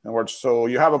 In other words, so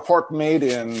you have a part made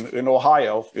in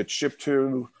Ohio, it's shipped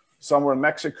to somewhere in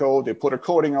Mexico, they put a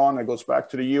coating on, it goes back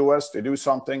to the US, they do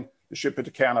something, they ship it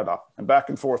to Canada, and back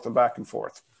and forth and back and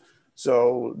forth.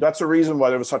 So that's the reason why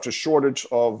there was such a shortage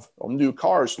of new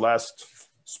cars last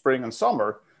spring and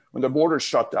summer when the borders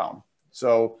shut down.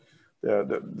 So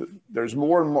there's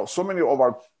more and more, so many of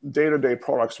our day-to-day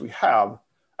products we have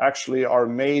actually are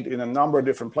made in a number of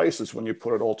different places when you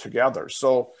put it all together.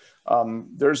 So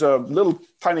there's a little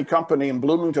tiny company in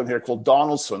Bloomington here called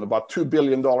Donaldson, about $2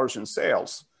 billion in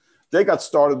sales. They got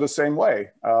started the same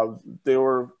way.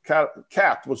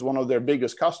 Cat was one of their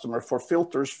biggest customers for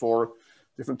filters for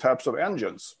different types of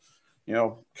engines. You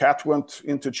know, Cat went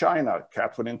into China,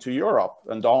 Cat went into Europe,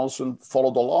 and Donaldson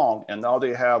followed along. And now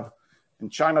they have, in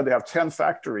China, they have 10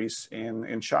 factories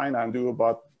in China and do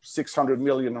about 600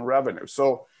 million in revenue.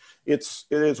 So it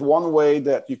is one way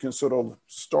that you can sort of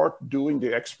start doing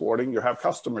the exporting. You have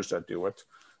customers that do it.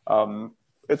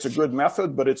 It's a good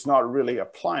method, but it's not really a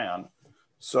plan.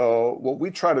 So what we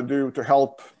try to do to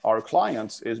help our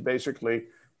clients is basically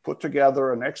put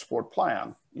together an export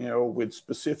plan, you know, with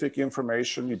specific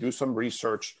information. You do some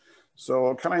research.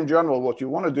 So kind of in general, what you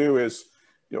want to do is,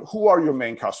 you know, who are your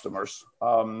main customers?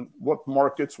 What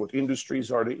markets, what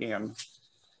industries are they in?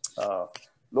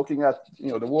 Looking at, you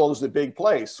know, the world is a big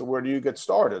place. So where do you get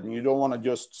started? And you don't want to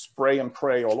just spray and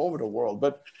pray all over the world,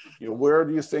 but, you know, where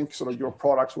do you think sort of your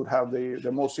products would have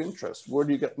the most interest? Where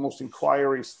do you get most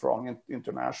inquiries from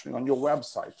internationally on your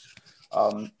website?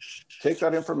 Take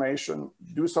that information,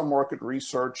 do some market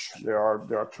research. There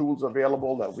are tools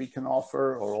available that we can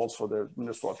offer, or also the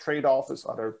Minnesota Trade Office,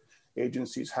 other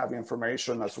agencies have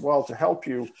information as well to help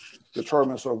you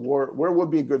determine sort of where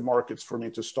would be good markets for me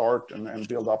to start and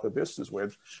build up a business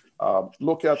with.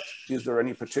 Look at, is there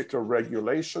any particular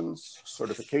regulations,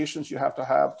 certifications you have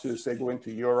to say go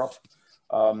into Europe?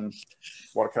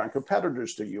 What kind of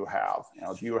competitors do you have? You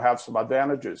know, do you have some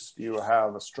advantages? Do you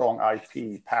have a strong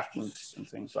IP, patents, and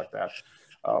things like that?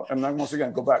 And then once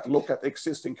again, go back, look at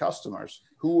existing customers.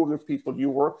 Who are the people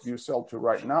you sell to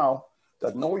right now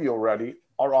that know you already,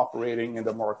 are operating in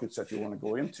the markets that you want to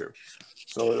go into?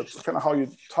 So that's kind of how you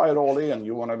tie it all in.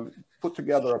 You want to put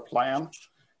together a plan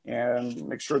and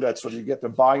make sure that so you get the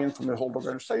buy-in from the whole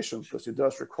organization, because it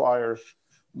does require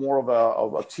more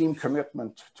of a team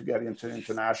commitment to get into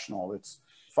international. It's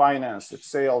finance, it's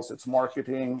sales, it's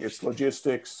marketing, it's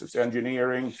logistics, it's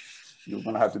engineering. You're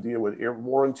going to have to deal with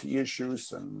warranty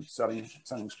issues and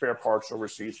sending spare parts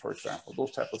overseas, for example,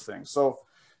 those type of things. So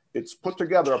it's put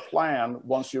together a plan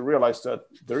once you realize that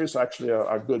there is actually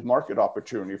a good market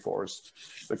opportunity for us.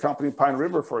 The company Pine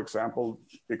River, for example,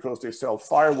 because they sell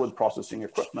firewood processing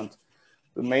equipment,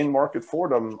 the main market for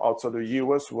them outside the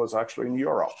US was actually in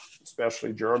Europe,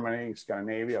 especially Germany,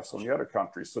 Scandinavia, some of the other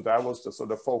countries. So that was the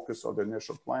sort of focus of the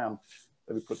initial plan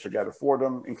that we put together for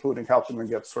them, including helping them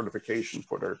get certification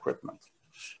for their equipment.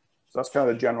 So that's kind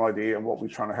of the general idea of what we're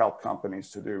trying to help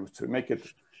companies to do, to make it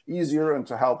easier and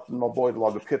to help them avoid a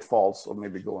lot of the pitfalls of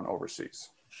maybe going overseas.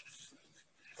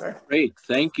 Okay. Great,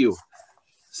 thank you.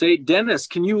 Say, Dennis,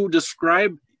 can you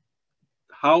describe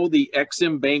how the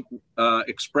Ex-Im Bank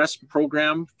Express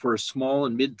program for small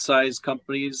and mid-sized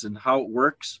companies and how it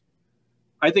works?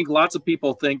 I think lots of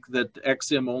people think that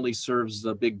Ex-Im only serves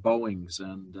the big Boeings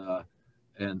and the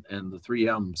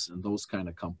 3Ms and those kind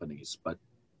of companies, but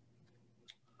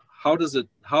how does it,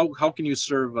 how can you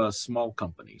serve small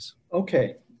companies?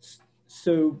 Okay,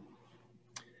 so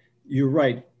you're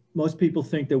right. Most people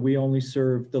think that we only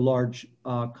serve the large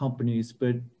companies,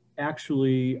 but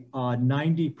actually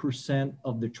 90%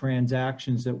 of the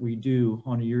transactions that we do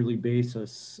on a yearly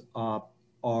basis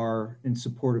are in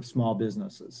support of small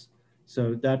businesses.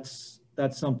 So that's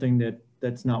something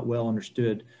that's not well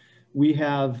understood. We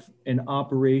have an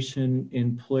operation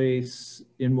in place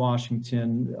in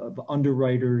Washington of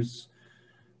underwriters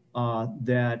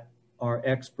that are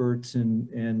experts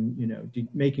in you know,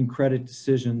 making credit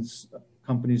decisions,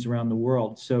 companies around the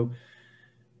world. So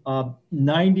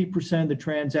 90% of the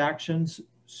transactions,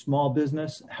 small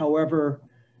business. However,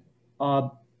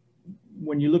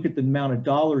 when you look at the amount of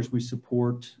dollars we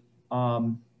support,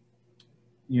 you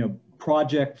know,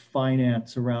 project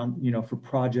finance around, you know, for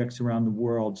projects around the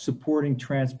world, supporting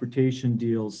transportation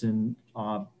deals in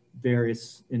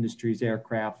various industries,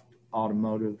 aircraft,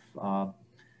 automotive,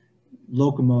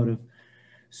 locomotive.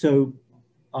 So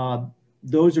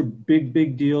those are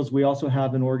big deals. We also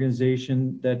have an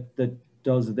organization that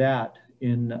does that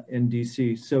in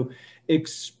DC. So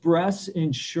Express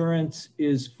Insurance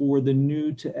is for the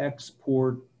new to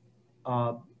export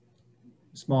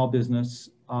small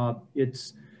business.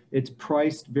 It's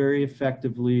priced very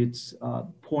effectively. It's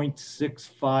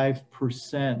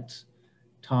 0.65%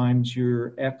 times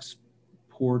your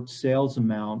export sales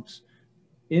amount,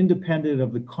 independent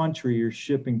of the country you're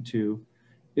shipping to,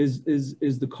 is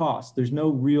the cost. There's no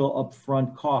real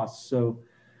upfront cost. So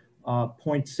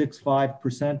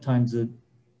 0.65% times a,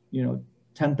 you know,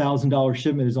 $10,000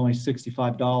 shipment is only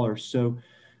 $65. So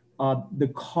the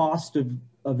cost of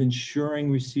insuring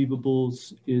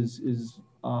receivables is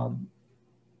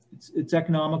it's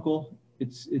economical.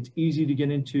 It's easy to get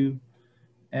into,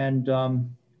 and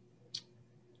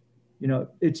you know,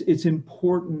 it's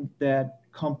important that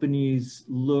companies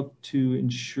look to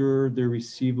insure their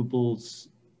receivables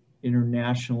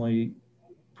internationally,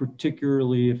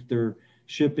 particularly if they're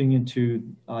shipping into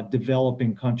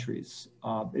developing countries.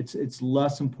 It's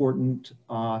less important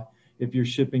if you're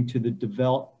shipping to the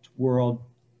developed world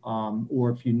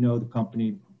or if you know the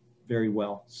company very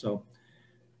well. So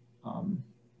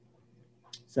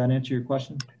does that answer your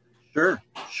question? Sure.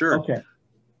 Okay.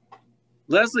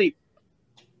 Leslie,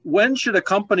 when should a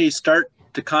company start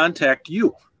to contact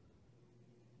you?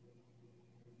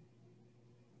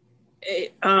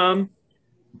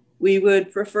 We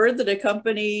would prefer that a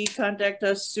company contact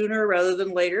us sooner rather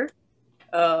than later,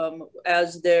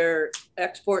 as their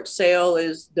export sale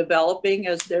is developing,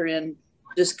 as they're in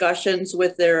discussions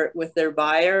with their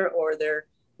buyer, or they're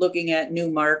looking at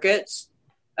new markets.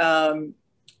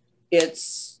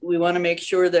 We want to make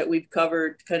sure that we've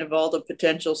covered kind of all the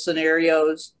potential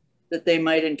scenarios that they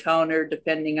might encounter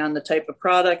depending on the type of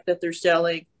product that they're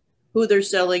selling, who they're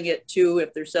selling it to,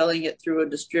 if they're selling it through a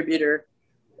distributor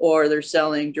or they're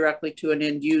selling directly to an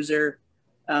end user,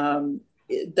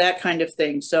 that kind of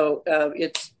thing. So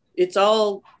it's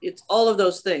all of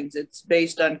those things. It's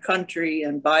based on country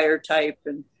and buyer type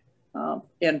and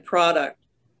product.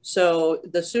 So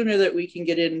the sooner that we can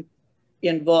get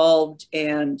involved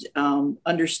and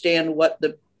understand what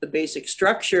the basic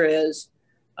structure is,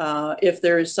 if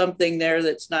there is something there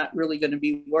that's not really going to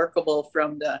be workable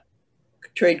from the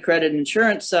trade credit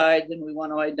insurance side, then we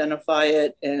want to identify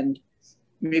it and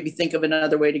maybe think of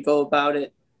another way to go about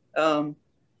it.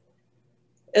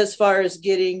 As far as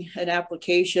getting an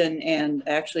application and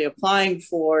actually applying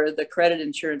for the credit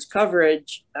insurance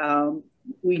coverage,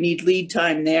 we need lead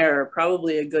time there,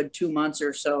 probably a good 2 months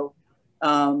or so.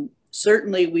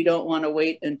 Certainly, we don't want to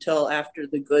wait until after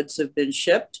the goods have been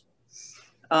shipped.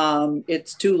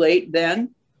 It's too late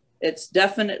then. It's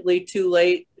definitely too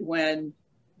late when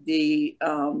the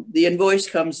invoice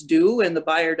comes due and the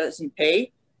buyer doesn't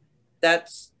pay.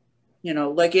 That's, you know,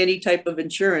 like any type of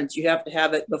insurance, you have to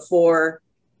have it before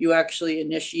you actually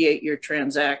initiate your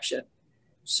transaction.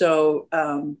 So,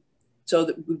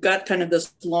 we've got kind of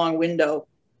this long window,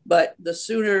 but the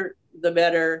sooner the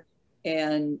better.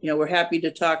 And, you know, we're happy to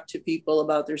talk to people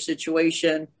about their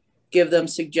situation, give them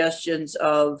suggestions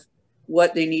of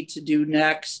what they need to do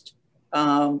next,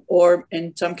 or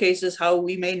in some cases, how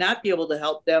we may not be able to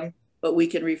help them, but we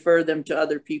can refer them to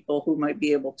other people who might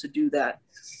be able to do that.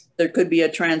 There could be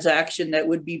a transaction that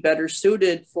would be better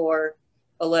suited for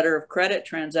a letter of credit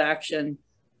transaction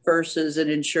versus an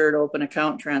insured open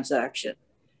account transaction.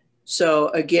 So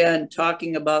again,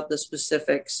 talking about the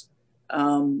specifics,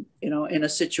 you know, in a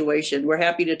situation, we're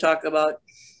happy to talk about,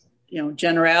 you know,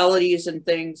 generalities and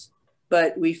things,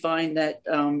 but we find that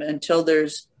until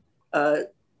there's a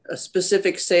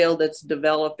specific sale that's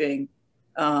developing,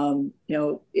 you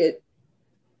know,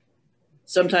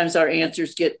 sometimes our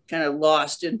answers get kind of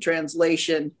lost in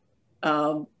translation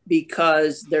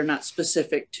because they're not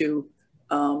specific to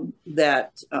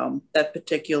that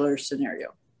particular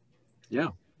scenario. Yeah.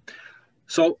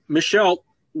 So, Michelle,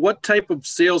 what type of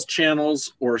sales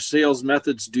channels or sales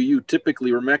methods do you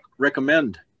typically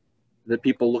recommend that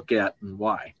people look at, and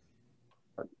why?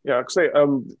 Yeah, I'd say I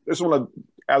just want to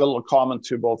add a little comment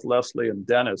to both Leslie and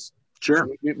Dennis. Sure.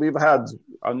 We've had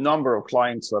a number of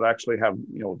clients that actually have,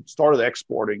 you know, started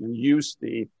exporting and used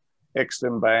the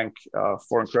Ex-Im Bank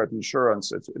foreign credit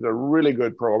insurance. It's a really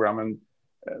good program, and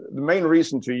the main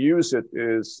reason to use it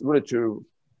is really to,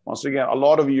 once again, a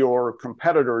lot of your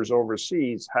competitors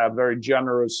overseas have very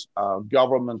generous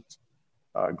government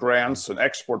grants and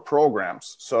export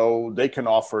programs. So they can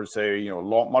offer, say, you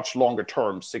know, much longer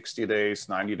term, 60 days,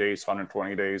 90 days,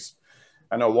 120 days.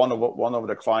 I know one of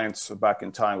the clients back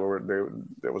in time where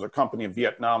there was a company in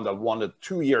Vietnam that wanted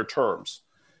 2-year terms.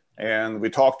 And we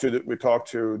talked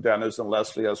to Dennis and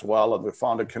Leslie as well, and we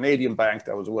found a Canadian bank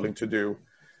that was willing to do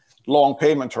long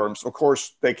payment terms. Of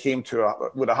course, they came to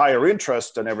with a higher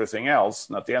interest than everything else.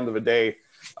 And at the end of the day,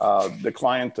 the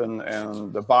client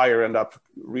and the buyer end up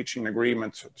reaching an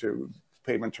agreement to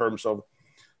payment terms of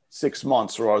 6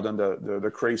 months rather than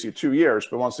the crazy 2 years.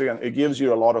 But once again, it gives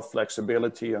you a lot of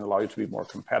flexibility and allow you to be more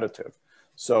competitive.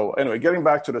 So anyway, getting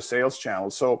back to the sales channel.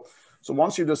 So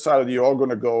once you decided you are going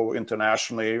to go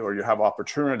internationally or you have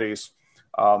opportunities,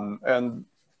 and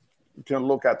you can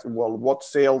look at, well, what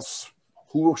sales,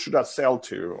 who should I sell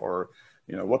to, or,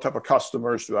 you know, what type of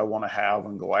customers do I want to have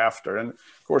and go after? And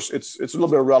of course, it's a little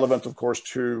bit relevant, of course,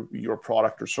 to your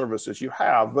product or services you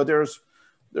have, but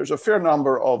there's a fair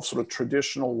number of sort of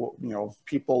traditional, you know,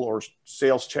 people or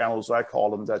sales channels, I call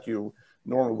them, that you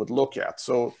normally would look at.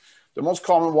 So the most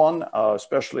common one,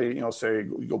 especially, you know, say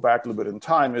you go back a little bit in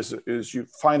time, is you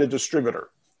find a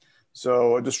distributor.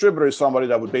 So a distributor is somebody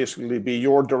that would basically be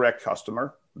your direct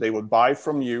customer. They would buy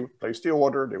from you, place the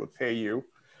order, they would pay you.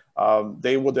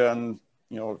 They would then,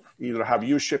 you know, either have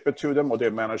you ship it to them or they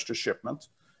manage the shipment,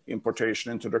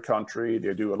 importation into the country.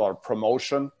 They do a lot of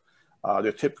promotion.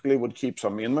 They typically would keep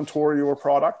some inventory of your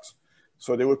product.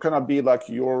 So they would kind of be like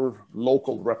your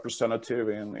local representative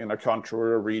in a country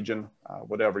or a region,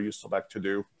 whatever you select to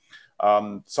do.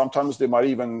 Sometimes they might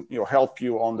even, you know, help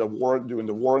you on doing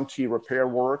the warranty repair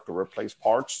work or replace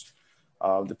parts.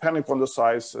 Depending on the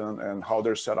size and how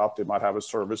they're set up, they might have a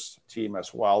service team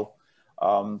as well.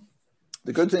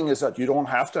 The good thing is that you don't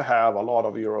have to have a lot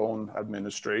of your own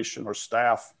administration or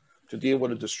staff to deal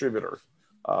with a distributor.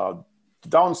 The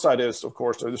downside is, of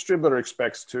course, the distributor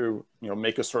expects to, you know,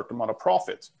 make a certain amount of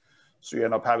profit. So you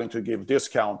end up having to give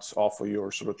discounts off of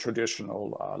your sort of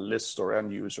traditional list or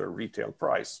end user retail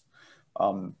price.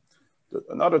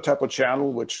 Another type of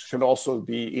channel, which can also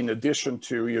be in addition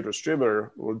to your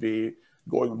distributor, would be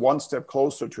going one step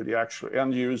closer to the actual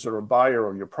end user or buyer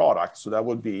of your product. So that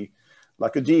would be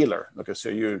like a dealer. Like I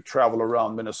say, you travel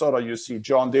around Minnesota, you see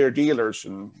John Deere dealers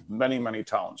in many, many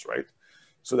towns, right?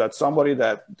 So that's somebody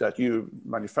that you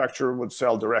manufacturer would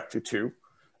sell directly to,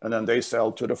 and then they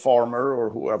sell to the farmer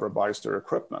or whoever buys their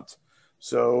equipment.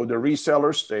 So the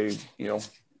resellers, they, you know,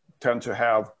 tend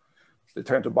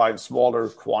to buy in smaller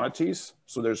quantities.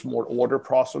 So there's more order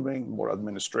processing, more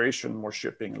administration, more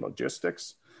shipping and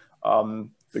logistics.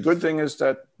 The good thing is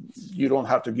that you don't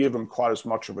have to give them quite as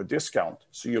much of a discount.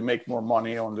 So you make more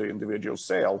money on the individual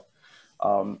sale.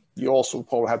 You also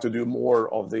probably have to do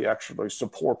more of the actual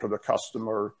support of the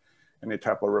customer, any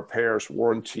type of repairs,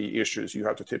 warranty issues you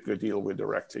have to typically deal with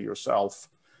directly yourself.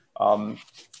 And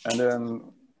then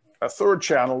a third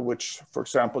channel, which, for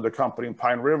example, the company in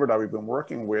Pine River that we've been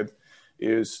working with,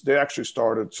 is they actually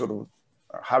started sort of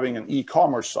having an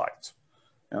e-commerce site.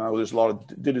 There's a lot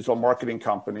of digital marketing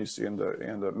companies in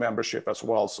the membership as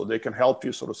well, so they can help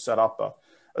you sort of set up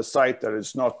a site that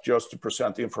is not just to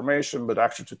present the information, but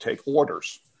actually to take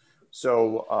orders.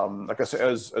 So like I said,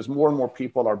 as more and more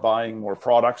people are buying more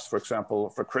products, for example,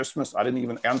 for Christmas, I didn't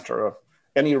even enter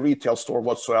any retail store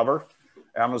whatsoever.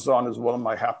 Amazon is one of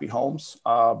my happy homes.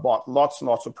 Bought lots and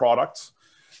lots of products.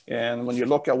 And when you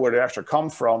look at where they actually come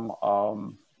from,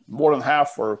 more than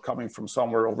half were coming from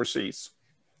somewhere overseas.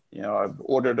 I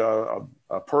ordered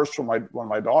a purse from one of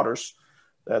my daughters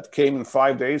that came in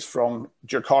 5 days from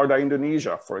Jakarta,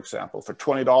 Indonesia, for example, for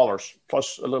 $20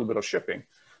 plus a little bit of shipping.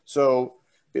 So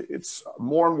it's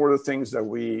more and more the things that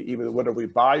even whether we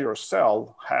buy or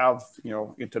sell, have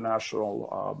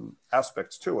international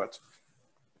aspects to it.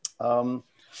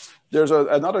 There's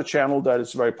another channel that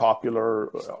is very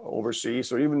popular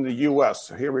overseas, or even in the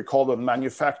US. Here we call them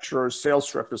manufacturer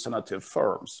sales representative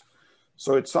firms.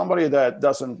 So it's somebody that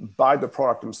doesn't buy the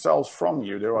product themselves from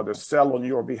you. They rather sell on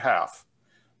your behalf.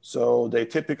 So they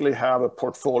typically have a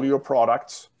portfolio of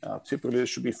products. Typically, it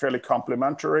should be fairly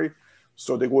complementary.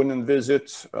 So they go in and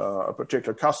visit a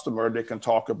particular customer. They can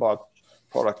talk about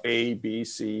product A, B,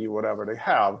 C, whatever they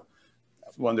have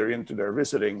when they're into their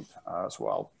visiting as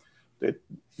well.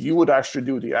 You would actually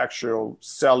do the actual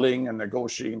selling and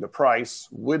negotiating the price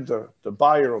with the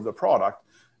buyer of the product,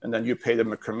 and then you pay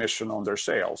them a commission on their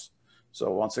sales. So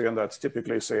once again, that's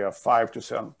typically, say, a 5 to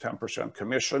 10%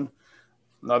 commission.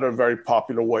 Another very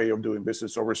popular way of doing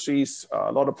business overseas.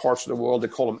 A lot of parts of the world, they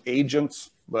call them agents,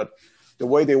 but the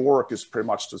way they work is pretty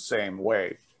much the same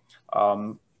way.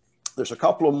 There's a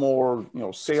couple of more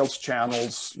sales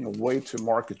channels, way to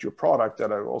market your product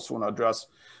that I also want to address.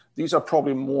 These are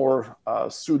probably more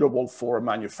suitable for a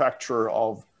manufacturer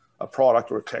of a product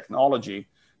or technology.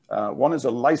 One is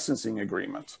a licensing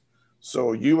agreement.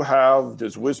 So you have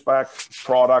this whiz-bang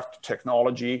product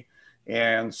technology,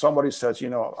 and somebody says,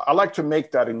 I like to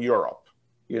make that in Europe.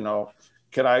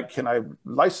 Can I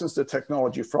license the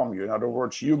technology from you? In other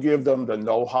words, you give them the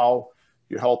know-how,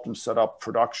 you help them set up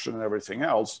production and everything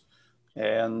else.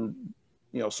 And,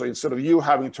 so instead of you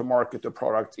having to market the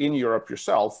product in Europe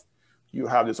yourself, you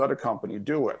have this other company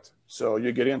do it. So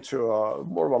you get into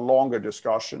more of a longer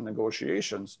discussion,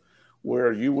 negotiations,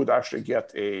 where you would actually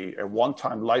get a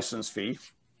one-time license fee.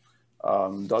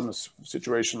 Done a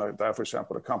situation like that, for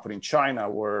example, a company in China,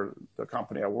 where the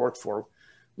company I worked for,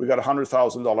 we got a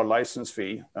 $100,000 license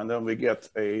fee, and then we get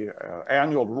a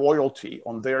annual royalty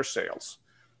on their sales.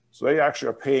 So they actually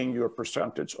are paying you a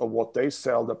percentage of what they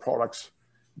sell, the products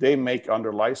they make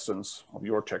under license of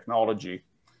your technology.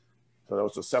 So that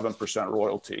was a 7%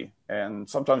 royalty. And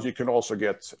sometimes you can also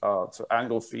get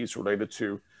annual fees related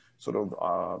to sort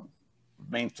of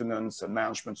maintenance and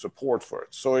management support for it.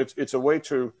 So it's a way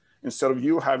to, instead of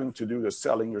you having to do the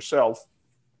selling yourself,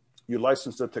 you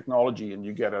license the technology and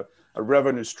you get a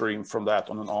revenue stream from that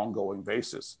on an ongoing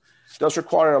basis. It does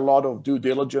require a lot of due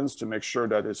diligence to make sure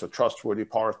that it's a trustworthy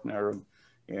partner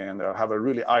and have a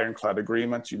really ironclad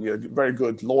agreement. You need a very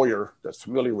good lawyer that's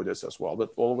familiar with this as well.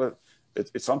 But all of it,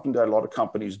 it's something that a lot of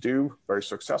companies do very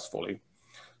successfully.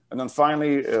 And then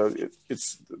finally,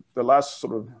 it's the last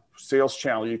sort of sales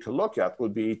channel you can look at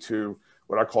would be to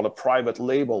what I call a private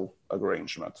label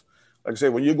arrangement. Like I say,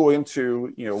 when you go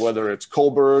into, whether it's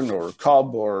Coburn or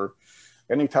Cub or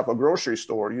any type of grocery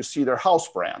store, you see their house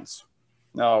brands.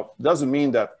 Now, it doesn't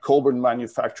mean that Coburn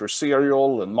manufactures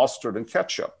cereal and mustard and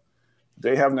ketchup.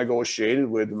 They have negotiated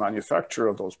with the manufacturer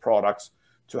of those products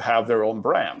to have their own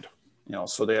brand.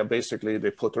 So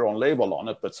they put their own label on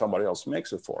it, but somebody else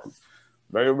makes it for them.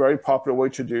 Very, very popular way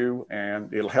to do,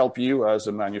 and it'll help you as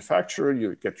a manufacturer.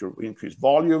 You get your increased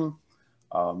volume,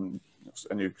 and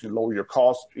you can lower your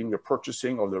cost in your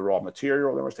purchasing of the raw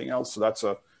material and everything else. So that's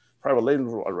a private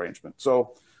label arrangement.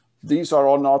 So these are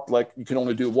all not like you can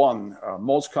only do one.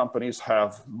 Most companies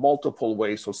have multiple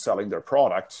ways of selling their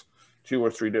products, 2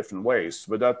 or 3 different ways.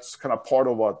 But that's kind of part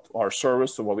of what our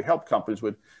service and what we help companies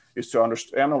with is to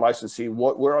analyze and see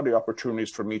where are the opportunities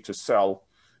for me to sell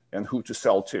and who to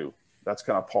sell to. That's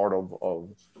kind of part of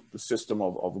the system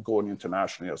of going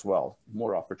internationally as well.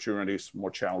 More opportunities, more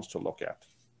channels to look at.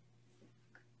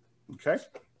 Okay.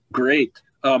 Great.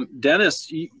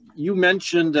 Dennis, you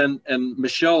mentioned, and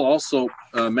Michelle also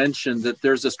mentioned that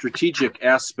there's a strategic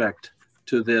aspect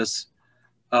to this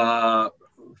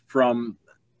from,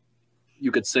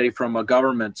 you could say, from a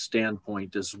government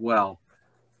standpoint as well.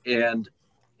 And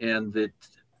that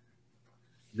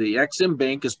the Ex-Im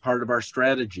Bank is part of our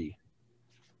strategy.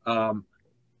 Can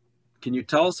you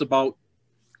tell us about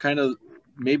kind of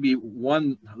maybe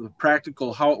one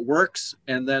practical how it works,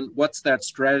 and then what's that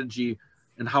strategy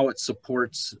and how it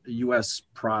supports U.S.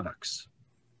 products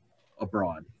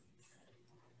abroad.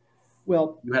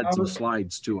 Well, you had some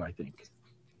slides too, I think.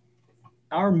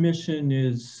 Our mission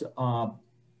is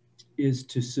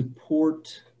to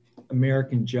support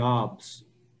American jobs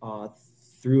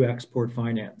through export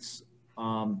finance.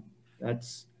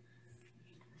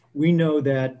 We know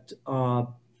that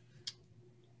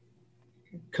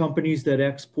companies that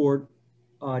export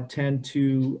tend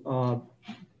to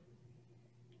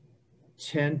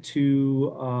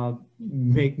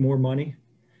make more money.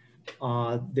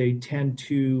 They tend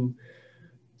to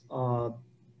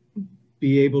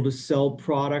be able to sell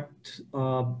product.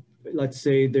 Let's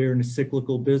say they're in a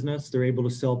cyclical business. They're able to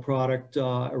sell product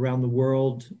around the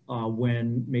world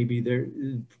when maybe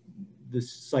the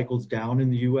cycle's down in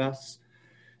the US.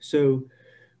 So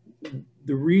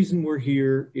the reason we're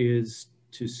here is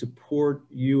to support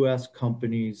US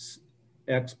companies'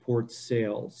 export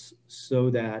sales so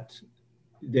that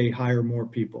they hire more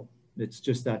people. It's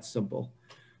just that simple.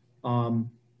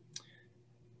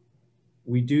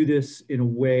 We do this in a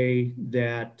way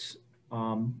that,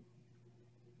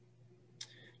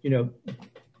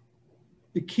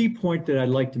 the key point that I'd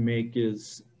like to make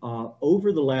is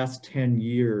over the last 10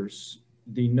 years,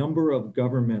 the number of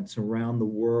governments around the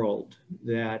world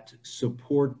that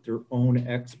support their own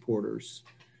exporters,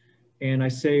 and I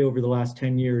say over the last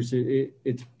 10 years,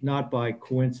 it's not by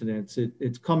coincidence.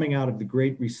 It's coming out of the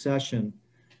Great Recession.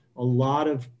 A lot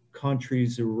of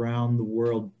countries around the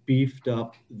world beefed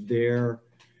up their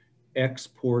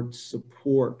export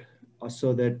support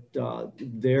so that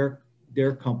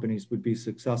their companies would be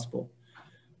successful.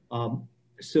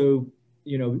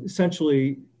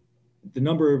 Essentially, the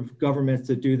number of governments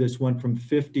that do this went from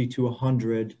 50 to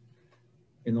 100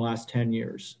 in the last 10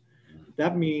 years.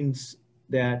 That means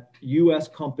that US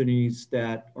companies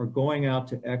that are going out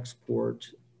to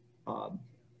export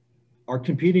are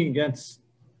competing against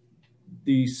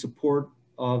the support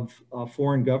of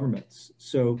foreign governments.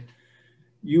 So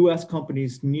US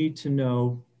companies need to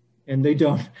know, and they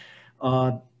don't,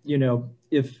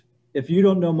 if you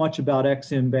don't know much about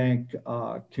Ex-Im Bank,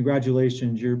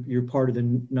 congratulations, you're part of the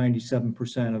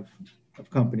 97% of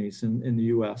companies in the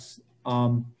US.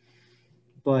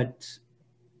 But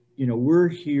we're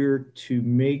here to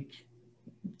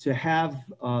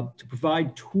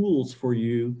provide tools for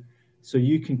you so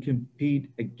you can compete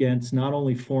against not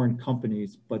only foreign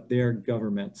companies, but their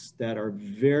governments that are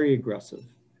very aggressive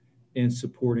in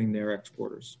supporting their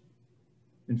exporters.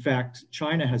 In fact,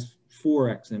 China has 4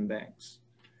 Ex-Im banks.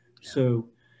 So,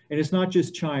 and it's not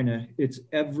just China, it's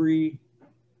every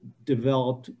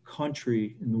developed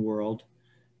country in the world.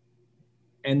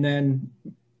 And then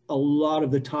a lot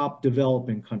of the top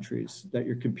developing countries that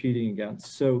you're competing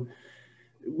against. So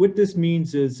what this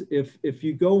means is if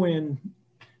you go in,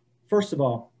 first of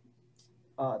all,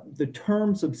 the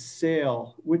terms of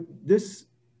sale, with this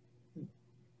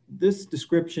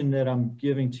description that I'm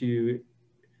giving to you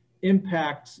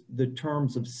impacts the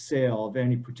terms of sale of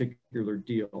any particular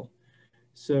deal.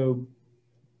 So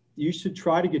you should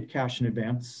try to get cash in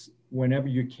advance whenever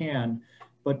you can.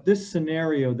 But this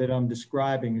scenario that I'm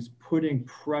describing is putting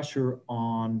pressure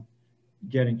on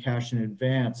getting cash in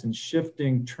advance and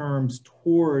shifting terms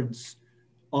towards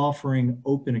offering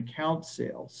open account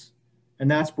sales. And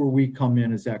that's where we come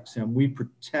in as Ex-Im.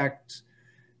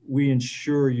 We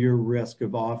ensure your risk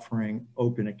of offering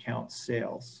open account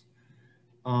sales.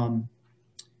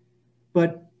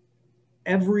 But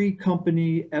every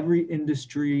company, every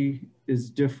industry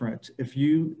is different.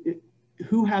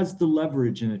 Who has the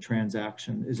leverage in a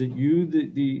transaction? Is it you,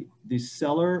 the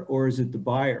seller, or is it the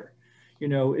buyer?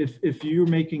 If you're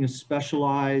making a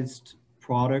specialized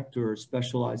product or a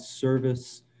specialized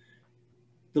service,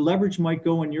 the leverage might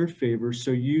go in your favor.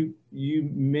 So you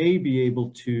may be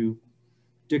able to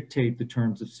dictate the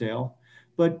terms of sale.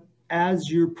 But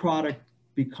as your product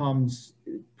becomes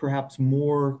perhaps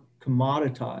more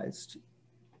commoditized,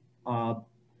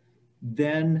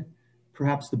 then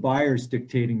perhaps the buyer is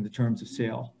dictating the terms of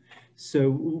sale.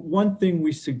 So one thing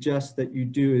we suggest that you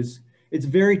do is, it's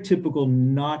very typical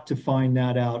not to find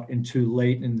that out until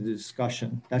late in the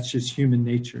discussion. That's just human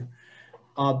nature.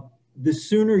 The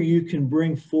sooner you can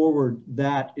bring forward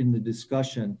that in the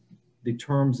discussion, the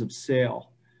terms of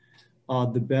sale,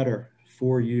 the better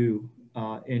for you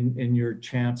in your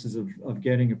chances of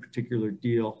getting a particular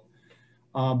deal.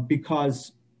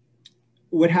 Because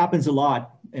what happens a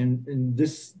lot, and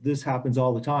this happens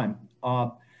all the time,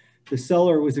 the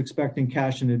seller was expecting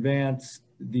cash in advance,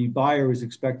 the buyer was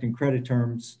expecting credit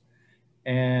terms,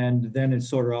 and then it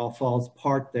sort of all falls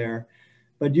apart there.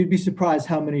 but you'd be surprised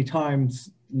how many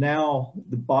times now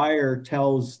the buyer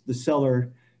tells the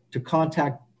seller to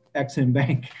contact Ex-Im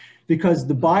Bank because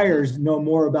the buyers know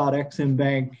more about Ex-Im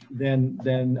Bank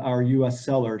than our U.S.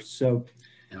 sellers. So,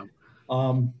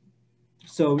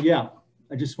 so yeah,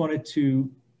 I just wanted to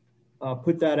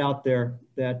put that out there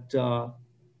that,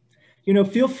 you know,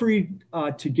 feel free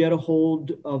to get a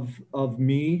hold of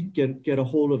me, get a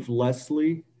hold of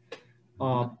Leslie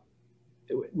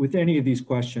with any of these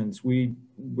questions.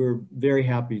 We're very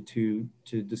happy to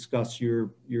discuss your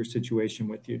situation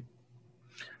with you.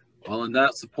 Well, and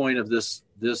that's the point of this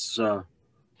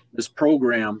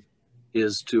program,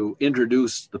 is to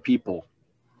introduce the people.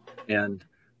 And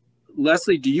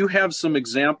Leslie, do you have some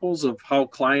examples of how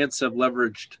clients have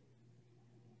leveraged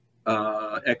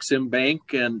Ex-Im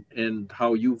Bank and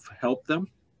how you've helped them?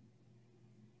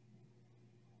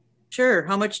 Sure.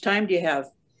 How much time do you have?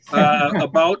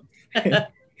 About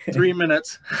 3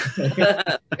 minutes.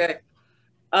 Okay.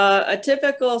 A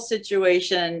typical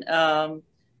situation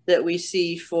that we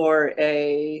see for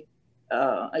it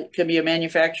could be a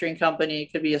manufacturing company,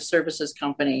 it could be a services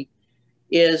company,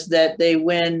 is that they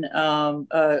win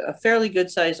a fairly good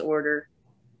size order,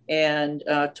 and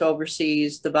to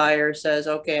overseas, the buyer says,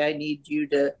 okay, I need you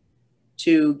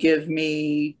to give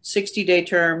me 60-day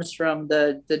terms from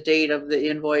the date of the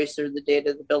invoice or the date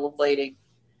of the bill of lading.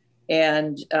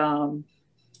 And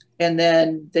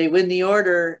then they win the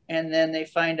order, and then they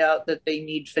find out that they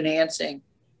need financing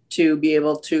to be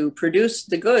able to produce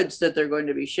the goods that they're going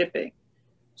to be shipping.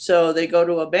 So they go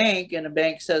to a bank, and a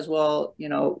bank says, well, you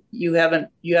know, you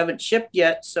haven't shipped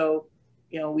yet, so,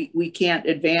 you know, we can't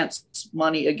advance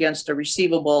money against a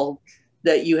receivable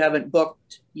that you haven't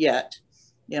booked yet.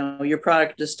 You know, your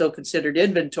product is still considered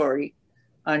inventory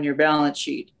on your balance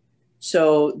sheet.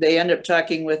 So they end up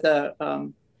talking with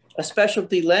a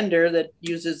specialty lender that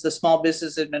uses the Small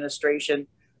Business Administration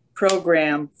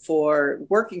program for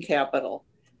working capital.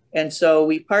 And so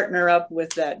we partner up with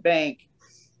that bank,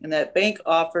 and that bank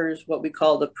offers what we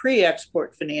call the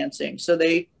pre-export financing. So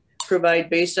they provide,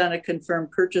 based on a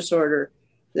confirmed purchase order,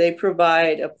 they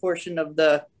provide a portion of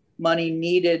the money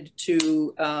needed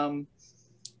to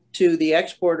the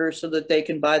exporter so that they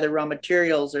can buy the raw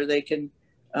materials, or they can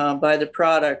buy the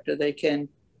product, or they can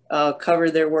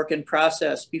cover their work in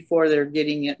process before they're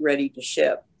getting it ready to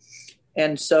ship.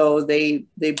 And so they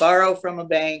borrow from a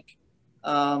bank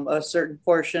a certain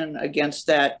portion against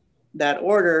that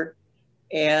order.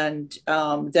 And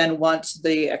then once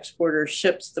the exporter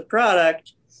ships the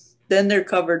product, then they're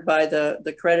covered by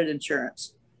the credit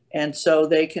insurance. And so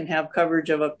they can have coverage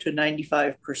of up to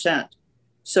 95%.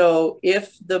 So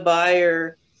if the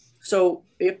buyer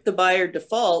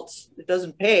defaults, it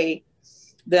doesn't pay,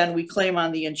 then we claim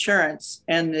on the insurance,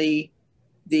 and the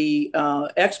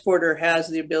exporter has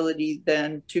the ability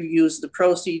then to use the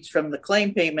proceeds from the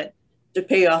claim payment to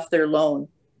pay off their loan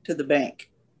to the bank.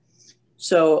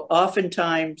 So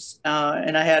oftentimes,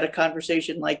 and I had a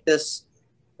conversation like this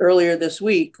earlier this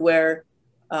week, where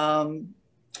a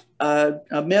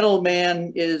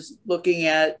middleman is looking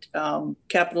at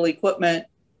capital equipment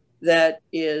that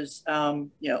is,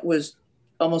 was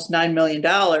almost $9 million.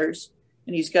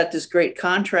 And he's got this great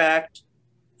contract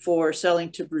for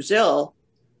selling to Brazil.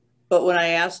 But when I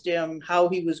asked him how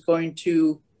he was going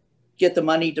to get the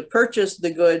money to purchase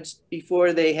the goods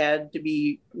before they had to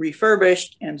be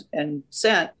refurbished and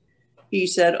sent, he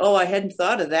said, oh, I hadn't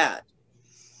thought of that.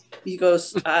 He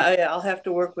goes, I'll have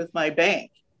to work with my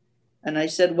bank. And I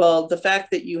said, well, the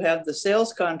fact that you have the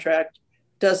sales contract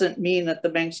doesn't mean that the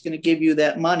bank's going to give you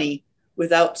that money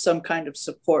without some kind of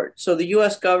support. So the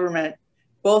US government,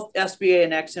 both SBA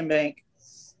and Ex-Im Bank,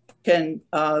 can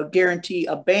guarantee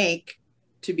a bank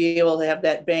to be able to have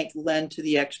that bank lend to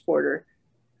the exporter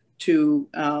to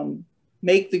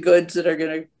make the goods that are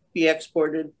going to be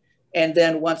exported. And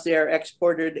then once they are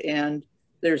exported and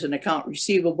there's an account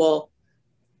receivable,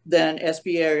 then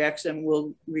SBA or Ex-Im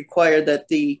will require that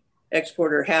the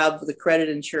exporter have the credit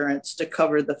insurance to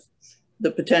cover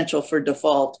the potential for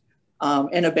default.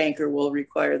 And a banker will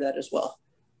require that as well.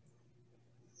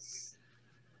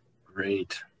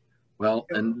 Great. Well,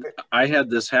 and I had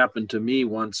this happen to me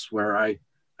once, where I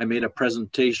made a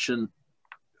presentation,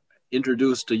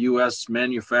 introduced a U.S.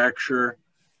 manufacturer.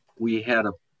 We had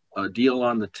a deal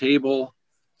on the table.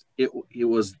 It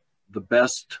was the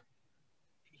best.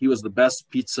 He was the best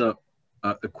pizza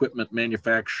equipment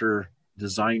manufacturer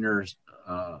designer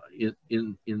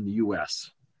in the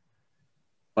U.S.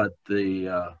 But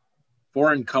the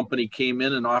foreign company came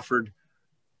in and offered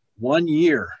 1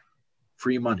 year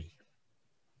free money.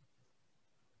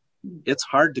 It's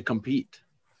hard to compete.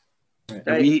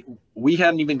 Right. And we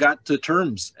hadn't even got to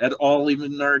terms at all,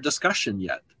 even in our discussion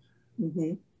yet.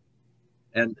 Mm-hmm.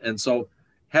 And so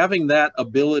having that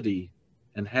ability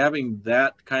and having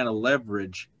that kind of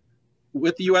leverage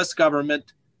with the U.S.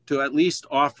 government to at least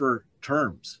offer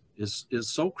terms is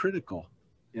so critical.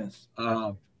 Yes.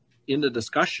 In the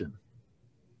discussion.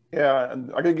 Yeah,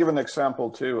 and I could give an example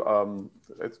too.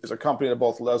 It's a company that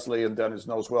both Leslie and Dennis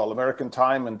knows well. American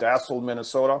Time in Dassel,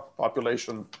 Minnesota,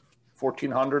 population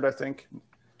 1,400, I think,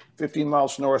 15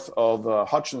 miles north of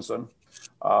Hutchinson.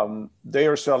 They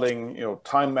are selling,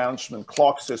 time management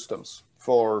clock systems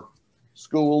for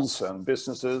schools and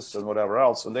businesses and whatever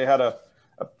else. And they had a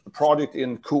project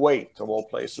in Kuwait, of all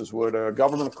places, where the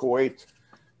government of Kuwait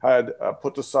had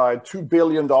put aside $2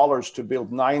 billion to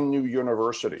build 9 new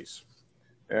universities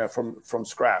from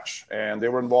scratch. And they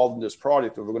were involved in this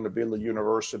project. They were going to build a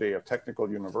university, a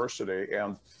technical university.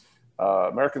 And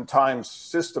American Times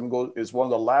system is one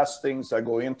of the last things that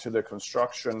go into the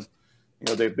construction.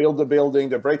 They build the building,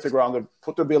 they break the ground, they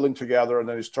put the building together, and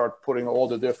then they start putting all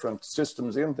the different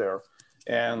systems in there.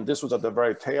 And this was at the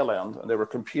very tail end, and they were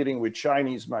competing with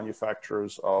Chinese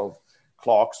manufacturers of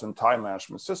clocks and time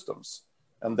management systems.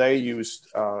 And they used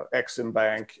Exim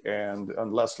Bank and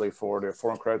Leslie for their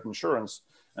foreign credit insurance.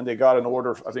 And they got an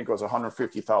order, I think it was a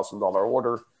 $150,000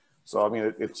 order. So, I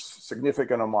mean, it's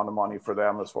significant amount of money for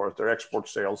them as far as their export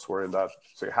sales were in that,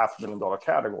 say, $500,000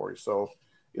 category. So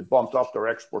it bumped up their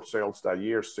export sales that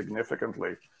year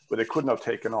significantly, but they couldn't have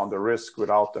taken on the risk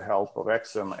without the help of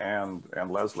Exim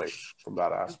and Leslie from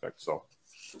that aspect. So,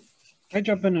 can I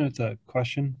jump in with a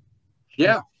question?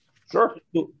 Yeah, sure.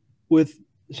 With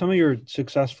some of your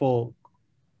successful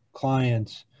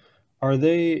clients, are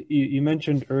they, you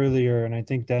mentioned earlier, and I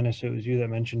think Dennis, it was you that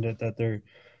mentioned it, that they're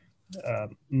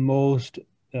most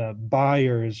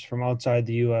buyers from outside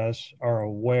the U.S. are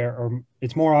aware, or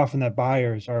it's more often that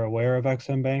buyers are aware of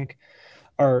Exim Bank.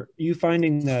 Are you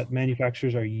finding that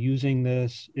manufacturers are using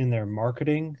this in their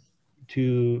marketing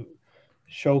to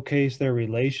showcase their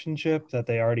relationship that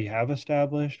they already have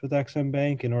established with Exim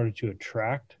Bank in order to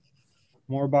attract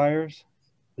more buyers?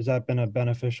 Has that been a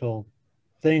beneficial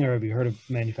thing, or have you heard of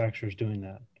manufacturers doing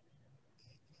that?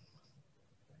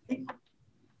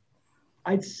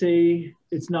 I'd say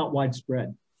it's not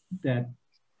widespread. That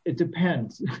it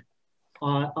depends.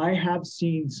 I have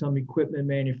seen some equipment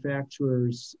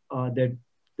manufacturers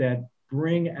that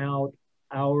bring out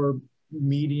our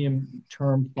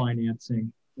medium-term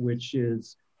financing, which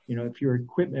is, if you're an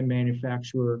equipment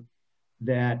manufacturer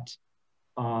that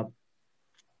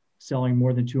selling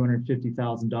more than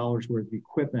 $250,000 worth of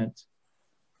equipment,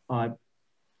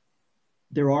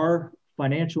 there are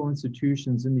financial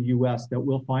institutions in the US that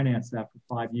will finance that for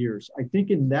 5 years. I think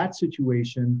in that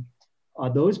situation,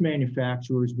 those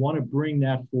manufacturers want to bring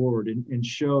that forward and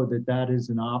show that that is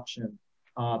an option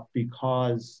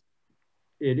because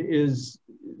it is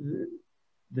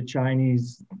the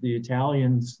Chinese, the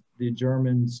Italians, the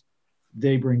Germans,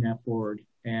 they bring that forward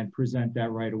and present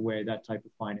that right away, that type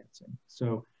of financing.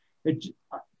 So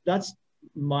that's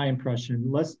my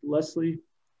impression. Leslie?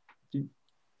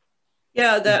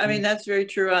 Yeah, I mean, that's very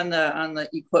true on the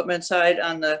equipment side.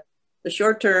 On the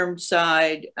short-term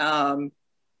side,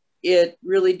 it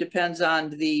really depends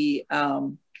on the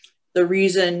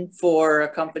reason for a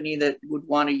company that would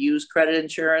want to use credit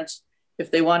insurance.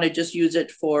 If they want to just use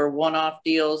it for one-off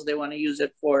deals, they want to use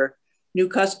it for new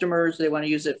customers, they want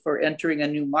to use it for entering a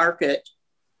new market,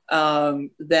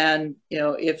 then,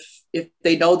 if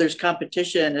they know there's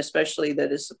competition, especially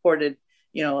that is supported,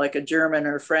 like a German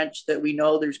or French, that we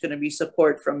know there's going to be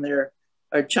support from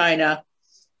or China,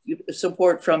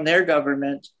 support from their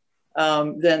government,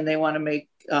 then they want to make,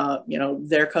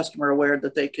 their customer aware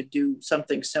that they could do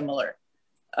something similar.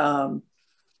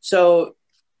 So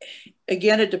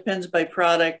again, it depends by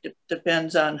product. It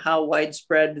depends on how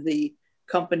widespread the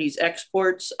company's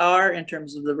exports are in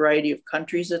terms of the variety of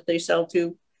countries that they sell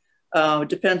to. It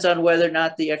depends on whether or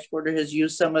not the exporter has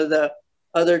used some of the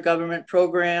other government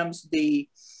programs, the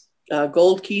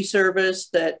Gold Key service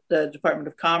that the Department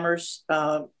of Commerce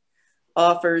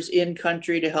offers in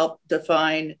country to help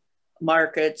define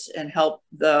markets and help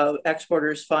the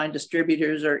exporters find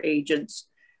distributors or agents.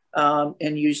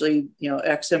 And usually,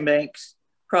 Exim Bank's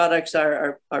products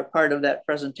are part of that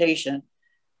presentation.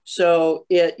 So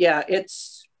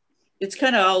it's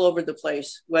kind of all over the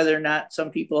place, whether or not some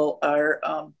people are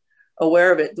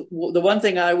aware of it. The one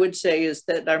thing I would say is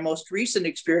that our most recent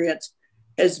experience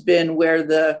has been where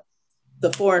the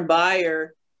foreign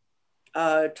buyer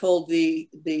told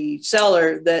the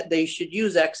seller that they should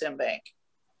use Exim Bank.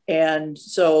 And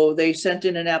so they sent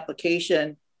in an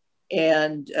application,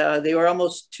 and they were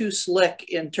almost too slick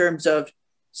in terms of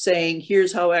saying,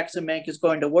 here's how Ex-Im Bank is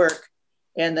going to work.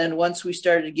 And then once we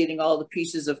started getting all the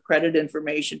pieces of credit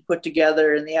information put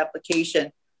together in the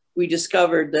application, we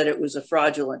discovered that it was a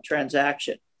fraudulent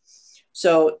transaction.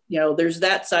 So, you know, there's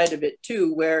that side of it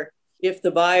too, where if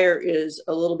the buyer is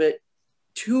a little bit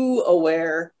too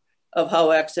aware of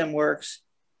how Ex-Im works,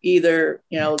 either,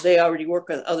 you know, they already work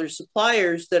with other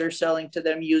suppliers that are selling to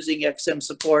them using Ex-Im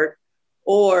support,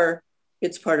 or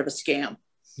it's part of a scam.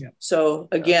 Yeah. So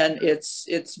again,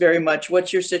 it's very much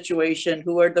what's your situation,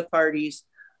 who are the parties,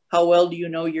 how well do you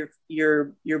know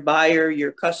your buyer,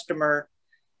 your customer,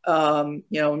 you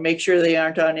know, make sure they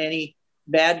aren't on any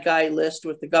bad guy list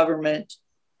with the government.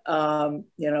 You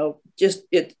know,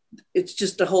 it's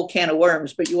just a whole can of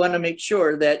worms, but you want to make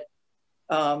sure that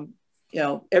you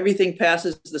know, everything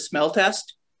passes the smell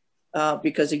test,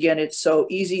 because again, it's so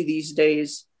easy these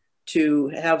days to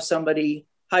have somebody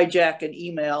hijack an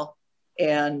email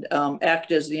and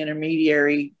act as the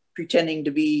intermediary, pretending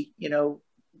to be, you know,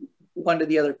 one of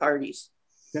the other parties.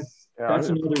 That's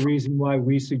another reason why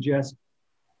we suggest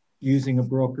using a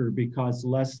broker, because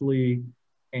Leslie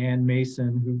and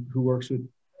Mason, who works with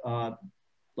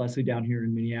Leslie down here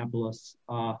in Minneapolis,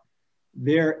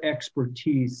 their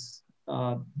expertise,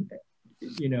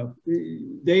 you know,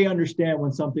 they understand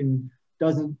when something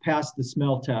doesn't pass the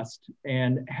smell test,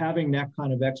 and having that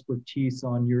kind of expertise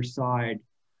on your side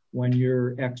when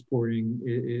you're exporting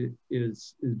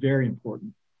is very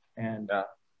important. And yeah,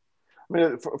 I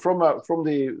mean,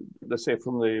 let's say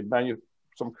from the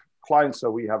some clients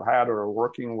that we have had or are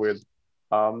working with,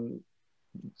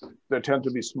 they tend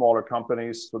to be smaller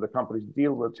companies, so the companies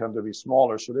deal with tend to be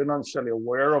smaller, so they're not necessarily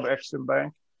aware of Ex-Im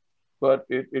Bank, but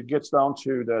it gets down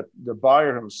to that the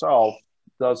buyer himself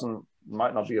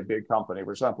might not be a big company.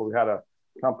 For example, we had a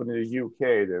company in the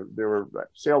UK, there were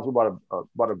sales of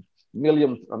about a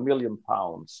million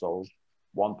pounds, so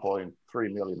 1.3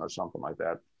 million or something like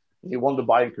that. He wanted to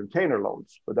buy in container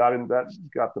loads, but that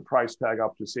got the price tag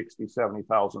up to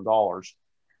 $60,000-$70,000.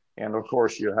 And of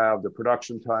course, you have the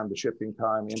production time, the shipping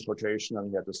time, importation,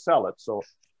 and you have to sell it. So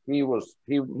he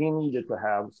needed to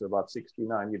have about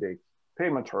 60-90-day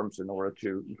payment terms in order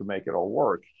to make it all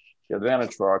work. The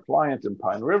advantage for our client in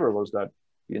Pine River was that,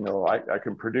 you know, I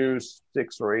can produce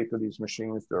 6 or 8 of these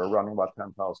machines. They're running about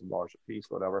 $10,000 a piece,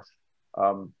 whatever.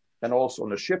 And also on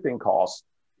the shipping costs,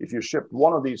 if you ship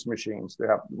one of these machines, they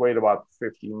have weight about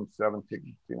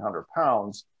 1,700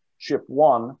 pounds. Ship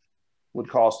one would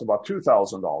cost about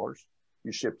 $2,000.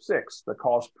 You ship 6, the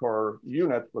cost per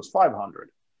unit was $500.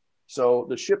 So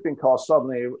the shipping cost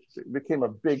suddenly became a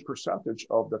big percentage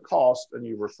of the cost, and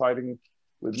you were fighting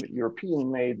with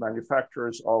European-made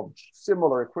manufacturers of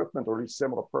similar equipment, or at least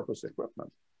similar purpose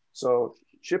equipment. So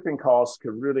shipping costs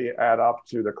could really add up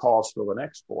to the cost of an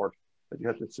export that you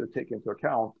have to take into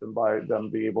account, and by them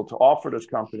be able to offer this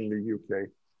company in the UK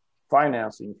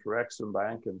financing through Ex-Im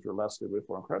Bank and through Leslie with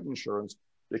foreign credit insurance,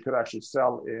 they could actually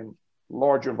sell in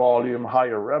larger volume,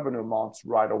 higher revenue months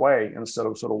right away, instead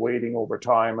of sort of waiting over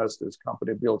time as this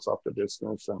company builds up the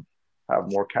business and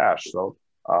have more cash. So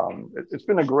it's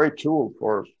been a great tool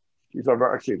for, these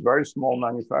are actually very small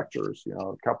manufacturers, you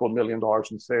know, a couple of $1 million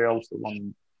in sales. The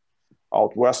one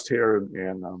out west here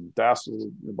in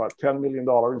Dassel, about $10 million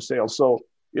in sales. So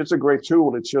it's a great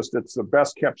tool. It's the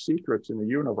best kept secrets in the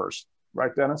universe.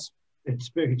 Right, Dennis? it's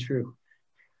very true.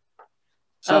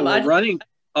 So we're running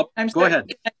up. Go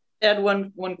ahead. Add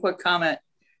one quick comment.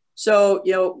 So,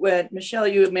 you know, when Michelle,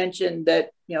 you had mentioned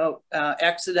that, you know,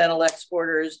 accidental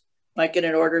exporters might get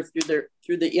an order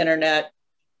through the internet.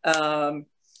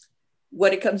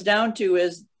 What it comes down to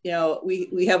is, you know,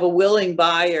 we have a willing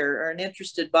buyer or an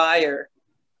interested buyer.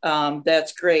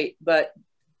 That's great, but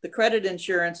the credit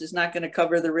insurance is not going to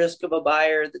cover the risk of a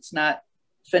buyer that's not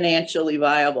financially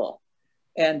viable.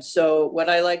 And so what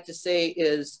I like to say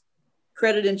is,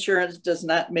 credit insurance does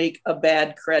not make a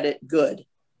bad credit good.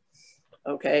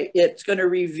 Okay, it's going to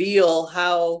reveal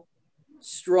how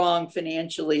strong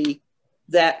financially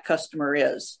that customer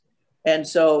is. And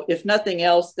so if nothing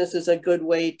else, this is a good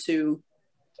way to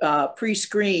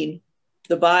pre-screen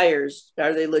the buyers.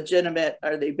 Are they legitimate?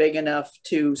 Are they big enough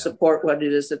to support what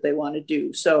it is that they want to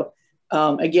do? So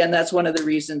again, that's one of the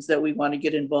reasons that we want to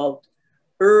get involved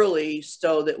early,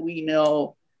 so that we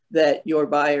know that your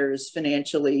buyer is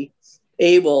financially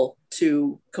able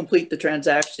to complete the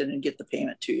transaction and get the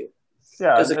payment to you.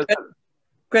 Yeah, because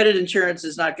credit insurance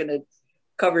is not going to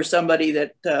cover somebody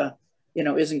that you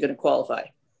know, isn't going to qualify.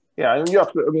 Yeah, and you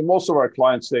have to, I mean, most of our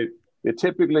clients, they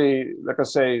typically, like I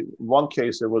say, one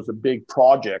case there was a big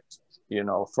project, you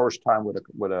know, first time with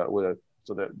a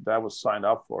so that was signed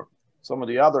up for. Some of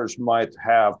the others might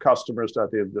have customers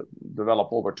that they've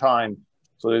developed over time.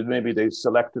 So maybe they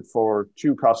selected for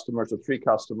 2 customers or 3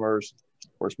 customers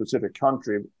for a specific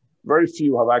country. Very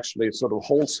few have actually sort of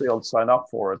wholesale sign up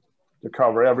for it to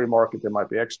cover every market they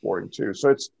might be exporting to. So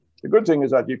it's the good thing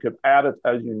is that you could add it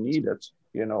as you need it,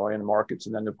 you know, in markets.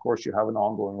 And then of course you have an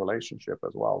ongoing relationship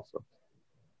as well. So.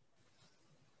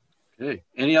 Okay,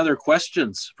 any other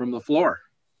questions from the floor?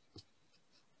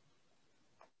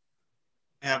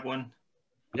 I have one.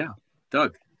 Yeah,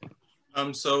 Doug.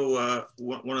 So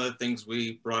one of the things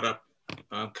we brought up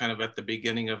kind of at the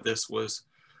beginning of this was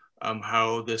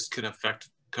how this can affect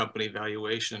company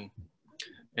valuation.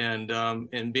 And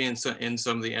being in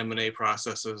some of the M&A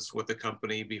processes with the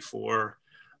company before,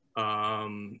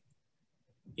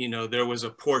 you know, there was a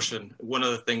portion, one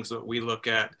of the things that we look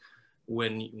at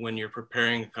when you're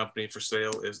preparing a company for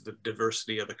sale is the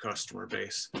diversity of the customer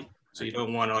base. So you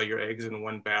don't want all your eggs in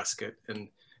one basket.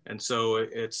 And so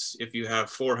it's, if you have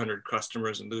 400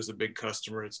 customers and lose a big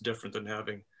customer, it's different than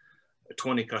having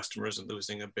 20 customers and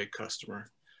losing a big customer.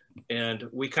 And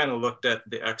we kind of looked at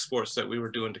the exports that we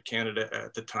were doing to Canada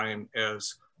at the time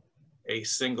as a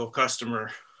single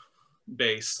customer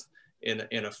base in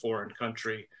a foreign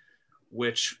country,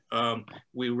 which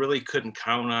we really couldn't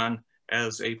count on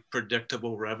as a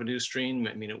predictable revenue stream.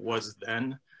 I mean, it was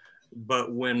then,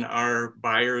 but when our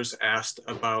buyers asked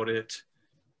about it,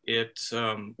 it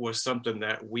was something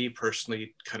that we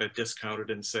personally kind of discounted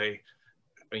and say,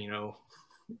 you know,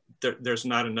 there's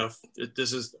not enough.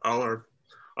 This is all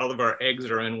of our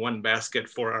eggs are in one basket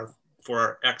for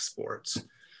our exports.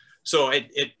 So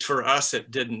for us,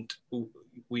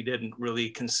 we didn't really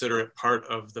consider it part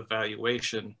of the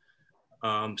valuation.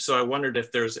 So I wondered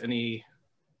if there's any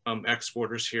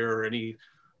exporters here or any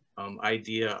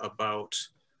idea about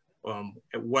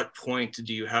at what point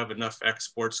do you have enough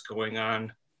exports going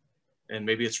on, and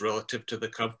maybe it's relative to the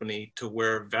company, to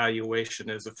where valuation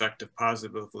is affected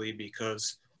positively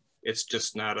because it's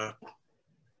just not a,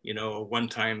 you know, a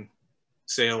one-time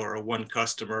sale or a one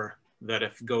customer that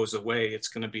if it goes away, it's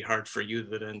going to be hard for you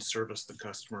to then service the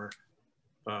customer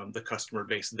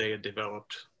base they had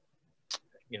developed.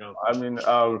 You know, I mean,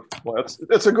 well,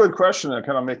 it's a good question. It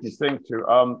kind of makes me think too.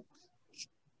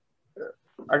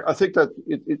 I think that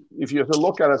if you have to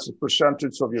look at it as a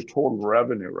percentage of your total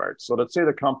revenue, right? So let's say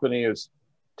the company is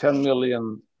 $10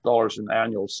 million in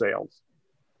annual sales,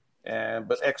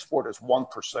 but export is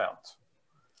 1%.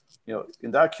 You know, in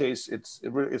that case, it's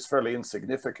fairly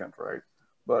insignificant, right?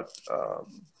 But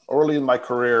early in my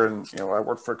career, and you know, I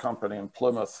worked for a company in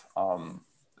Plymouth,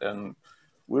 and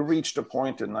we reached a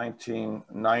point in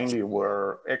 1990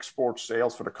 where export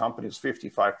sales for the company is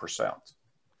 55%.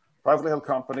 Privately held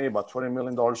company, about $20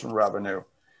 million in revenue.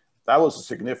 That was a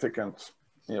significant,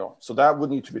 you know, so that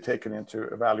would need to be taken into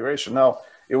evaluation. Now,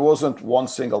 it wasn't one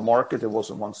single market, it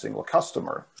wasn't one single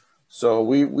customer. So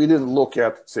we didn't look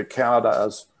at, say, Canada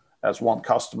as one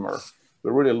customer.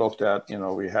 We really looked at, you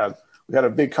know, we had a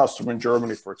big customer in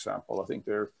Germany, for example. I think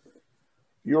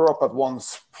Europe at one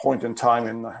point in time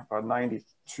in about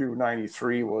 92,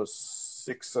 93 was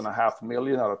 6.5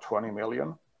 million out of 20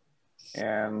 million.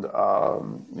 And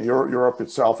Europe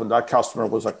itself, and that customer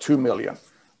was like 2 million.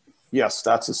 Yes,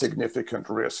 that's a significant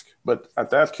risk. But at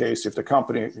that case, if the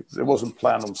company, it wasn't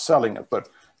planned on selling it, but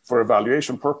for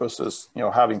evaluation purposes, you know,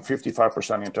 having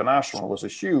 55% international was a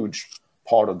huge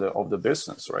part of the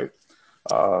business, right?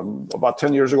 About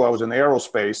 10 years ago, I was in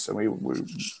aerospace, and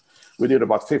we did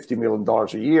about $50 million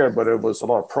a year, but it was a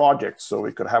lot of projects. So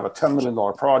we could have a $10 million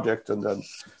project, and then,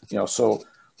 you know, so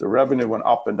the revenue went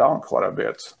up and down quite a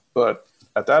bit. But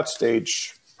at that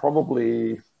stage,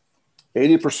 probably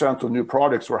 80% of new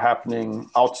projects were happening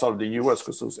outside of the US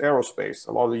because it was aerospace.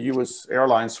 A lot of the US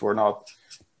airlines were not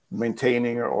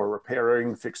maintaining or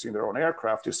repairing, fixing their own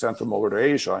aircraft. They sent them over to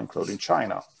Asia, including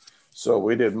China. So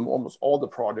we did almost all the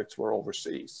projects were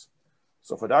overseas.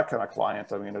 So for that kind of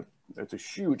client, I mean, it's a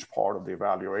huge part of the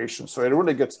evaluation. So it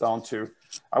really gets down to,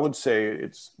 I would say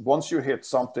it's once you hit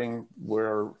something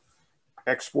where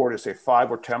export is say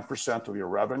 5 or 10% of your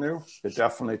revenue, it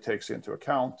definitely takes into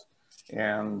account.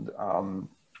 And,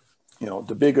 you know,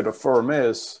 the bigger the firm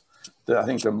is, I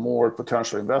think the more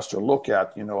potential investor look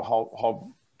at, you know,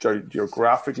 how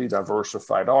geographically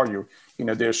diversified are you in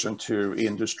addition to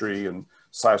industry and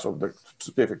size of the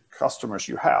specific customers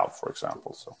you have, for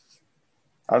example. So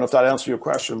I don't know if that answers your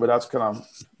question, but that's kind of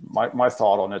my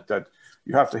thought on it, that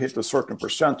you have to hit a certain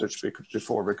percentage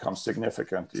before it becomes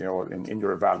significant, you know, in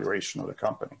your evaluation of the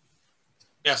company.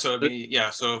 Yeah. So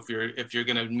so if you're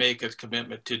going to make a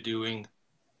commitment to doing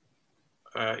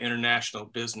international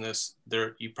business,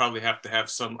 you probably have to have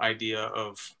some idea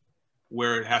of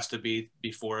where it has to be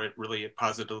before it really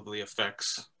positively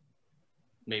affects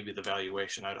maybe the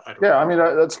valuation. I don't Yeah, know. I mean,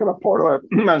 that's kind of part of what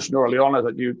I mentioned early on, is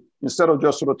that you, instead of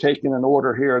just sort of taking an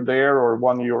order here and there, or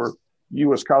one of your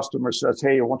US customer says,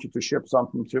 hey, I want you to ship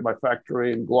something to my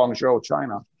factory in Guangzhou,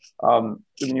 China.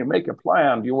 When you make a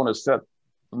plan, you want to set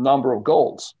a number of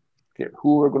goals. Okay,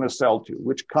 who we're going to sell to,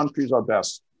 which countries are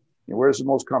best, where's the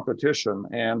most competition,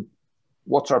 and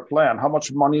what's our plan? How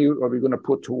much money are we going to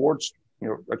put towards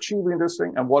achieving this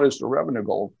thing, and what is the revenue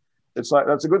goal? It's like,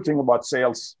 that's a good thing about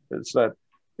sales. It's that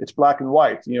it's black and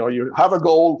white. You have a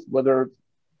goal, whether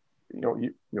so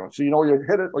you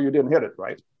hit it or you didn't hit it,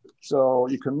 right? So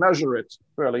you can measure it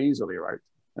fairly easily, right?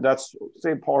 And that's the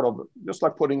same part of, just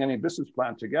like putting any business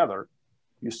plan together.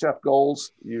 You set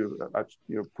goals, you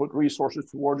put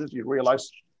resources towards it, you realize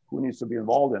who needs to be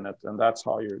involved in it, and that's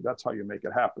how you make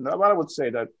it happen. Now, I would say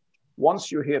that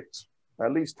once you hit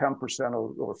at least 10%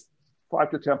 or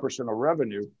 5 to 10% of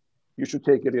revenue, you should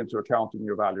take it into account in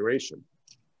your valuation.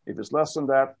 If it's less than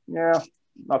that, yeah,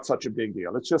 not such a big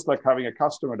deal. It's just like having a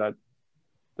customer that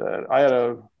I had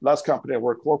a last company I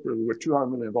worked corporately with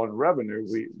 $200 million in revenue.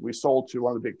 We sold to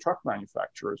one of the big truck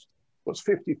manufacturers. It was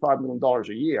 $55 million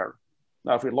a year.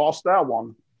 Now, if we lost that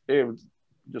one, it would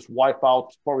just wipe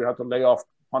out, probably have to lay off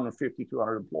 150,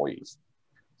 200 employees.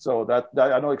 So that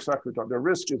I know exactly what the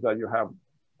risk is, that you have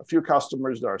a few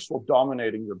customers that are so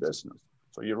dominating your business.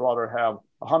 So you'd rather have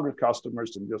 100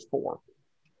 customers than just 4.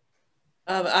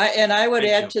 I would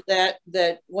add to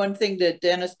that one thing that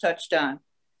Dennis touched on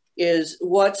is,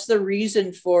 what's the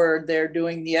reason for their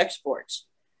doing the exports?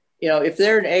 If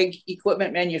they're an ag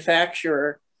equipment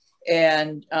manufacturer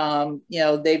and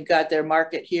they've got their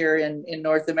market here in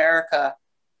North America,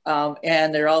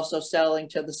 and they're also selling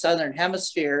to the Southern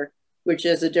Hemisphere, which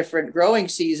is a different growing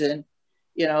season,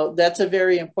 that's a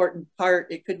very important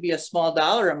part. It could be a small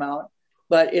dollar amount,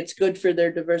 but it's good for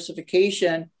their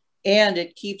diversification, and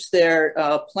it keeps their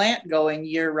plant going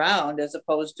year round as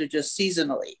opposed to just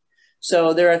seasonally.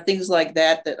 So there are things like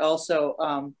that that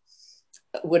also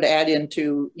would add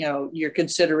into your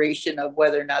consideration of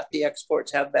whether or not the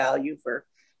exports have value for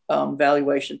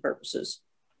valuation purposes.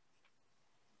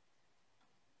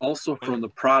 Also, from the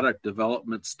product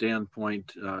development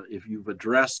standpoint, if you've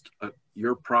addressed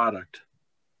your product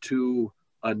to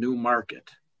a new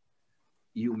market,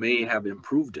 you may have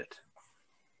improved it,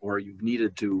 or you've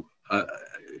needed to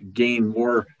gain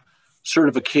more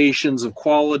certifications of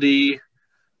quality.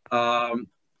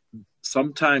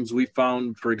 Sometimes we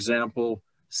found, for example,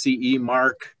 CE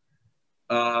mark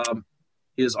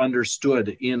is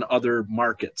understood in other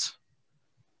markets,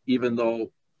 even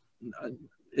though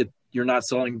you're not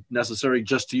selling necessarily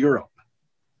just to Europe.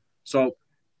 So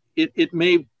it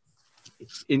may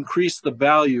increase the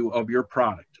value of your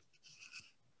product.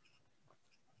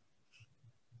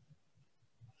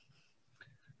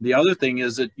 The other thing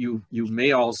is that you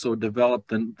may also develop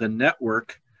the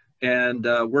network, and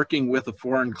working with a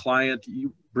foreign client,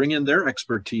 you bring in their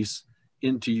expertise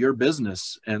into your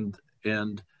business, and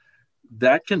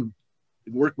that can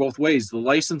work both ways. The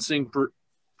licensing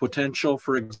potential,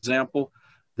 for example,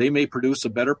 they may produce a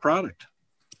better product.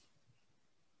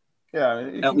 Yeah,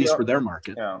 at least for their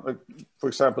market. Yeah, like, for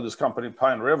example, this company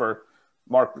Pine River,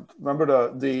 Mark,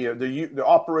 remember the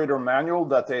operator manual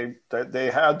that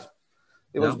they had?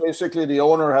 It was basically the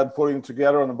owner had putting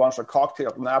together on a bunch of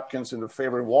cocktail napkins in the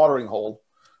favorite watering hole,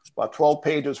 about 12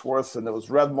 pages worth, and there was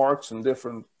red marks and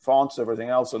different fonts, everything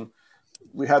else. And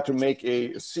we had to make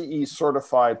a CE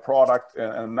certified product,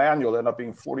 and manual ended up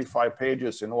being 45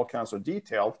 pages in all kinds of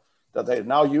detail that they're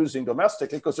now using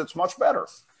domestically because it's much better.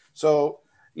 So,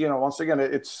 once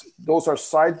again, those are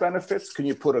side benefits. Can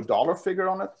you put a dollar figure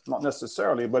on it? Not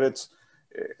necessarily, but it's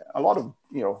a lot of,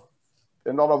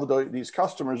 and a lot of these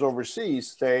customers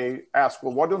overseas, they ask,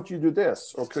 well, why don't you do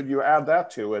this? Or could you add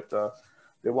that to it?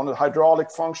 They want a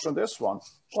hydraulic function of this one.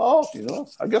 Well,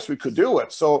 I guess we could do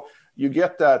it. So you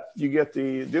get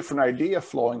the different idea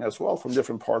flowing as well from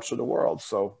different parts of the world.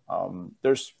 So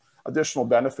there's additional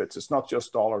benefits. It's not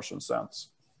just dollars and cents.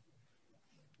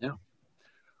 Yeah.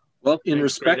 Well, in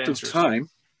respect of time.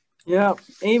 Yeah.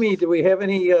 Amy, do we have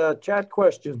any chat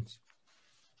questions?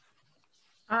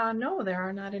 No, there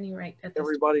are not any right at this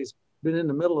Everybody's been in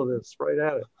the middle of this, right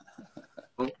at it.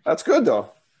 Well, that's good, though.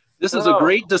 This is a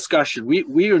great discussion.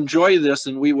 We enjoy this,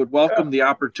 and we would welcome the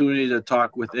opportunity to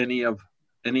talk with any of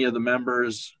the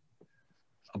members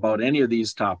about any of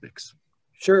these topics.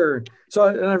 Sure. So,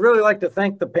 and I'd really like to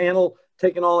thank the panel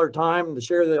taking all their time to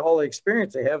share all the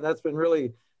experience they have. That's been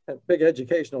really a big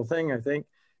educational thing, I think.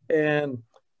 And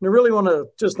I really want to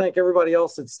just thank everybody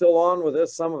else that's still on with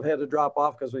us. Some have had to drop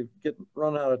off because we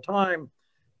run out of time,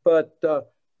 but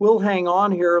we'll hang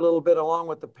on here a little bit along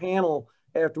with the panel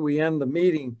after we end the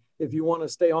meeting. if you want to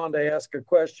stay on to ask a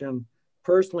question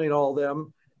personally to all of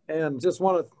them. And just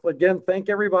want to, again, thank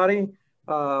everybody.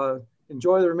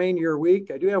 Enjoy the remainder of your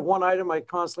week. I do have one item I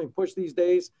constantly push these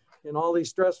days in all these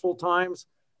stressful times.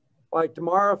 By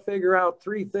tomorrow, figure out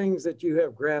 3 things that you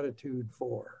have gratitude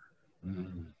for.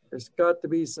 There's got to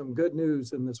be some good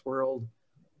news in this world.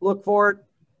 Look for it,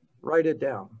 write it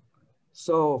down.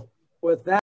 So with that,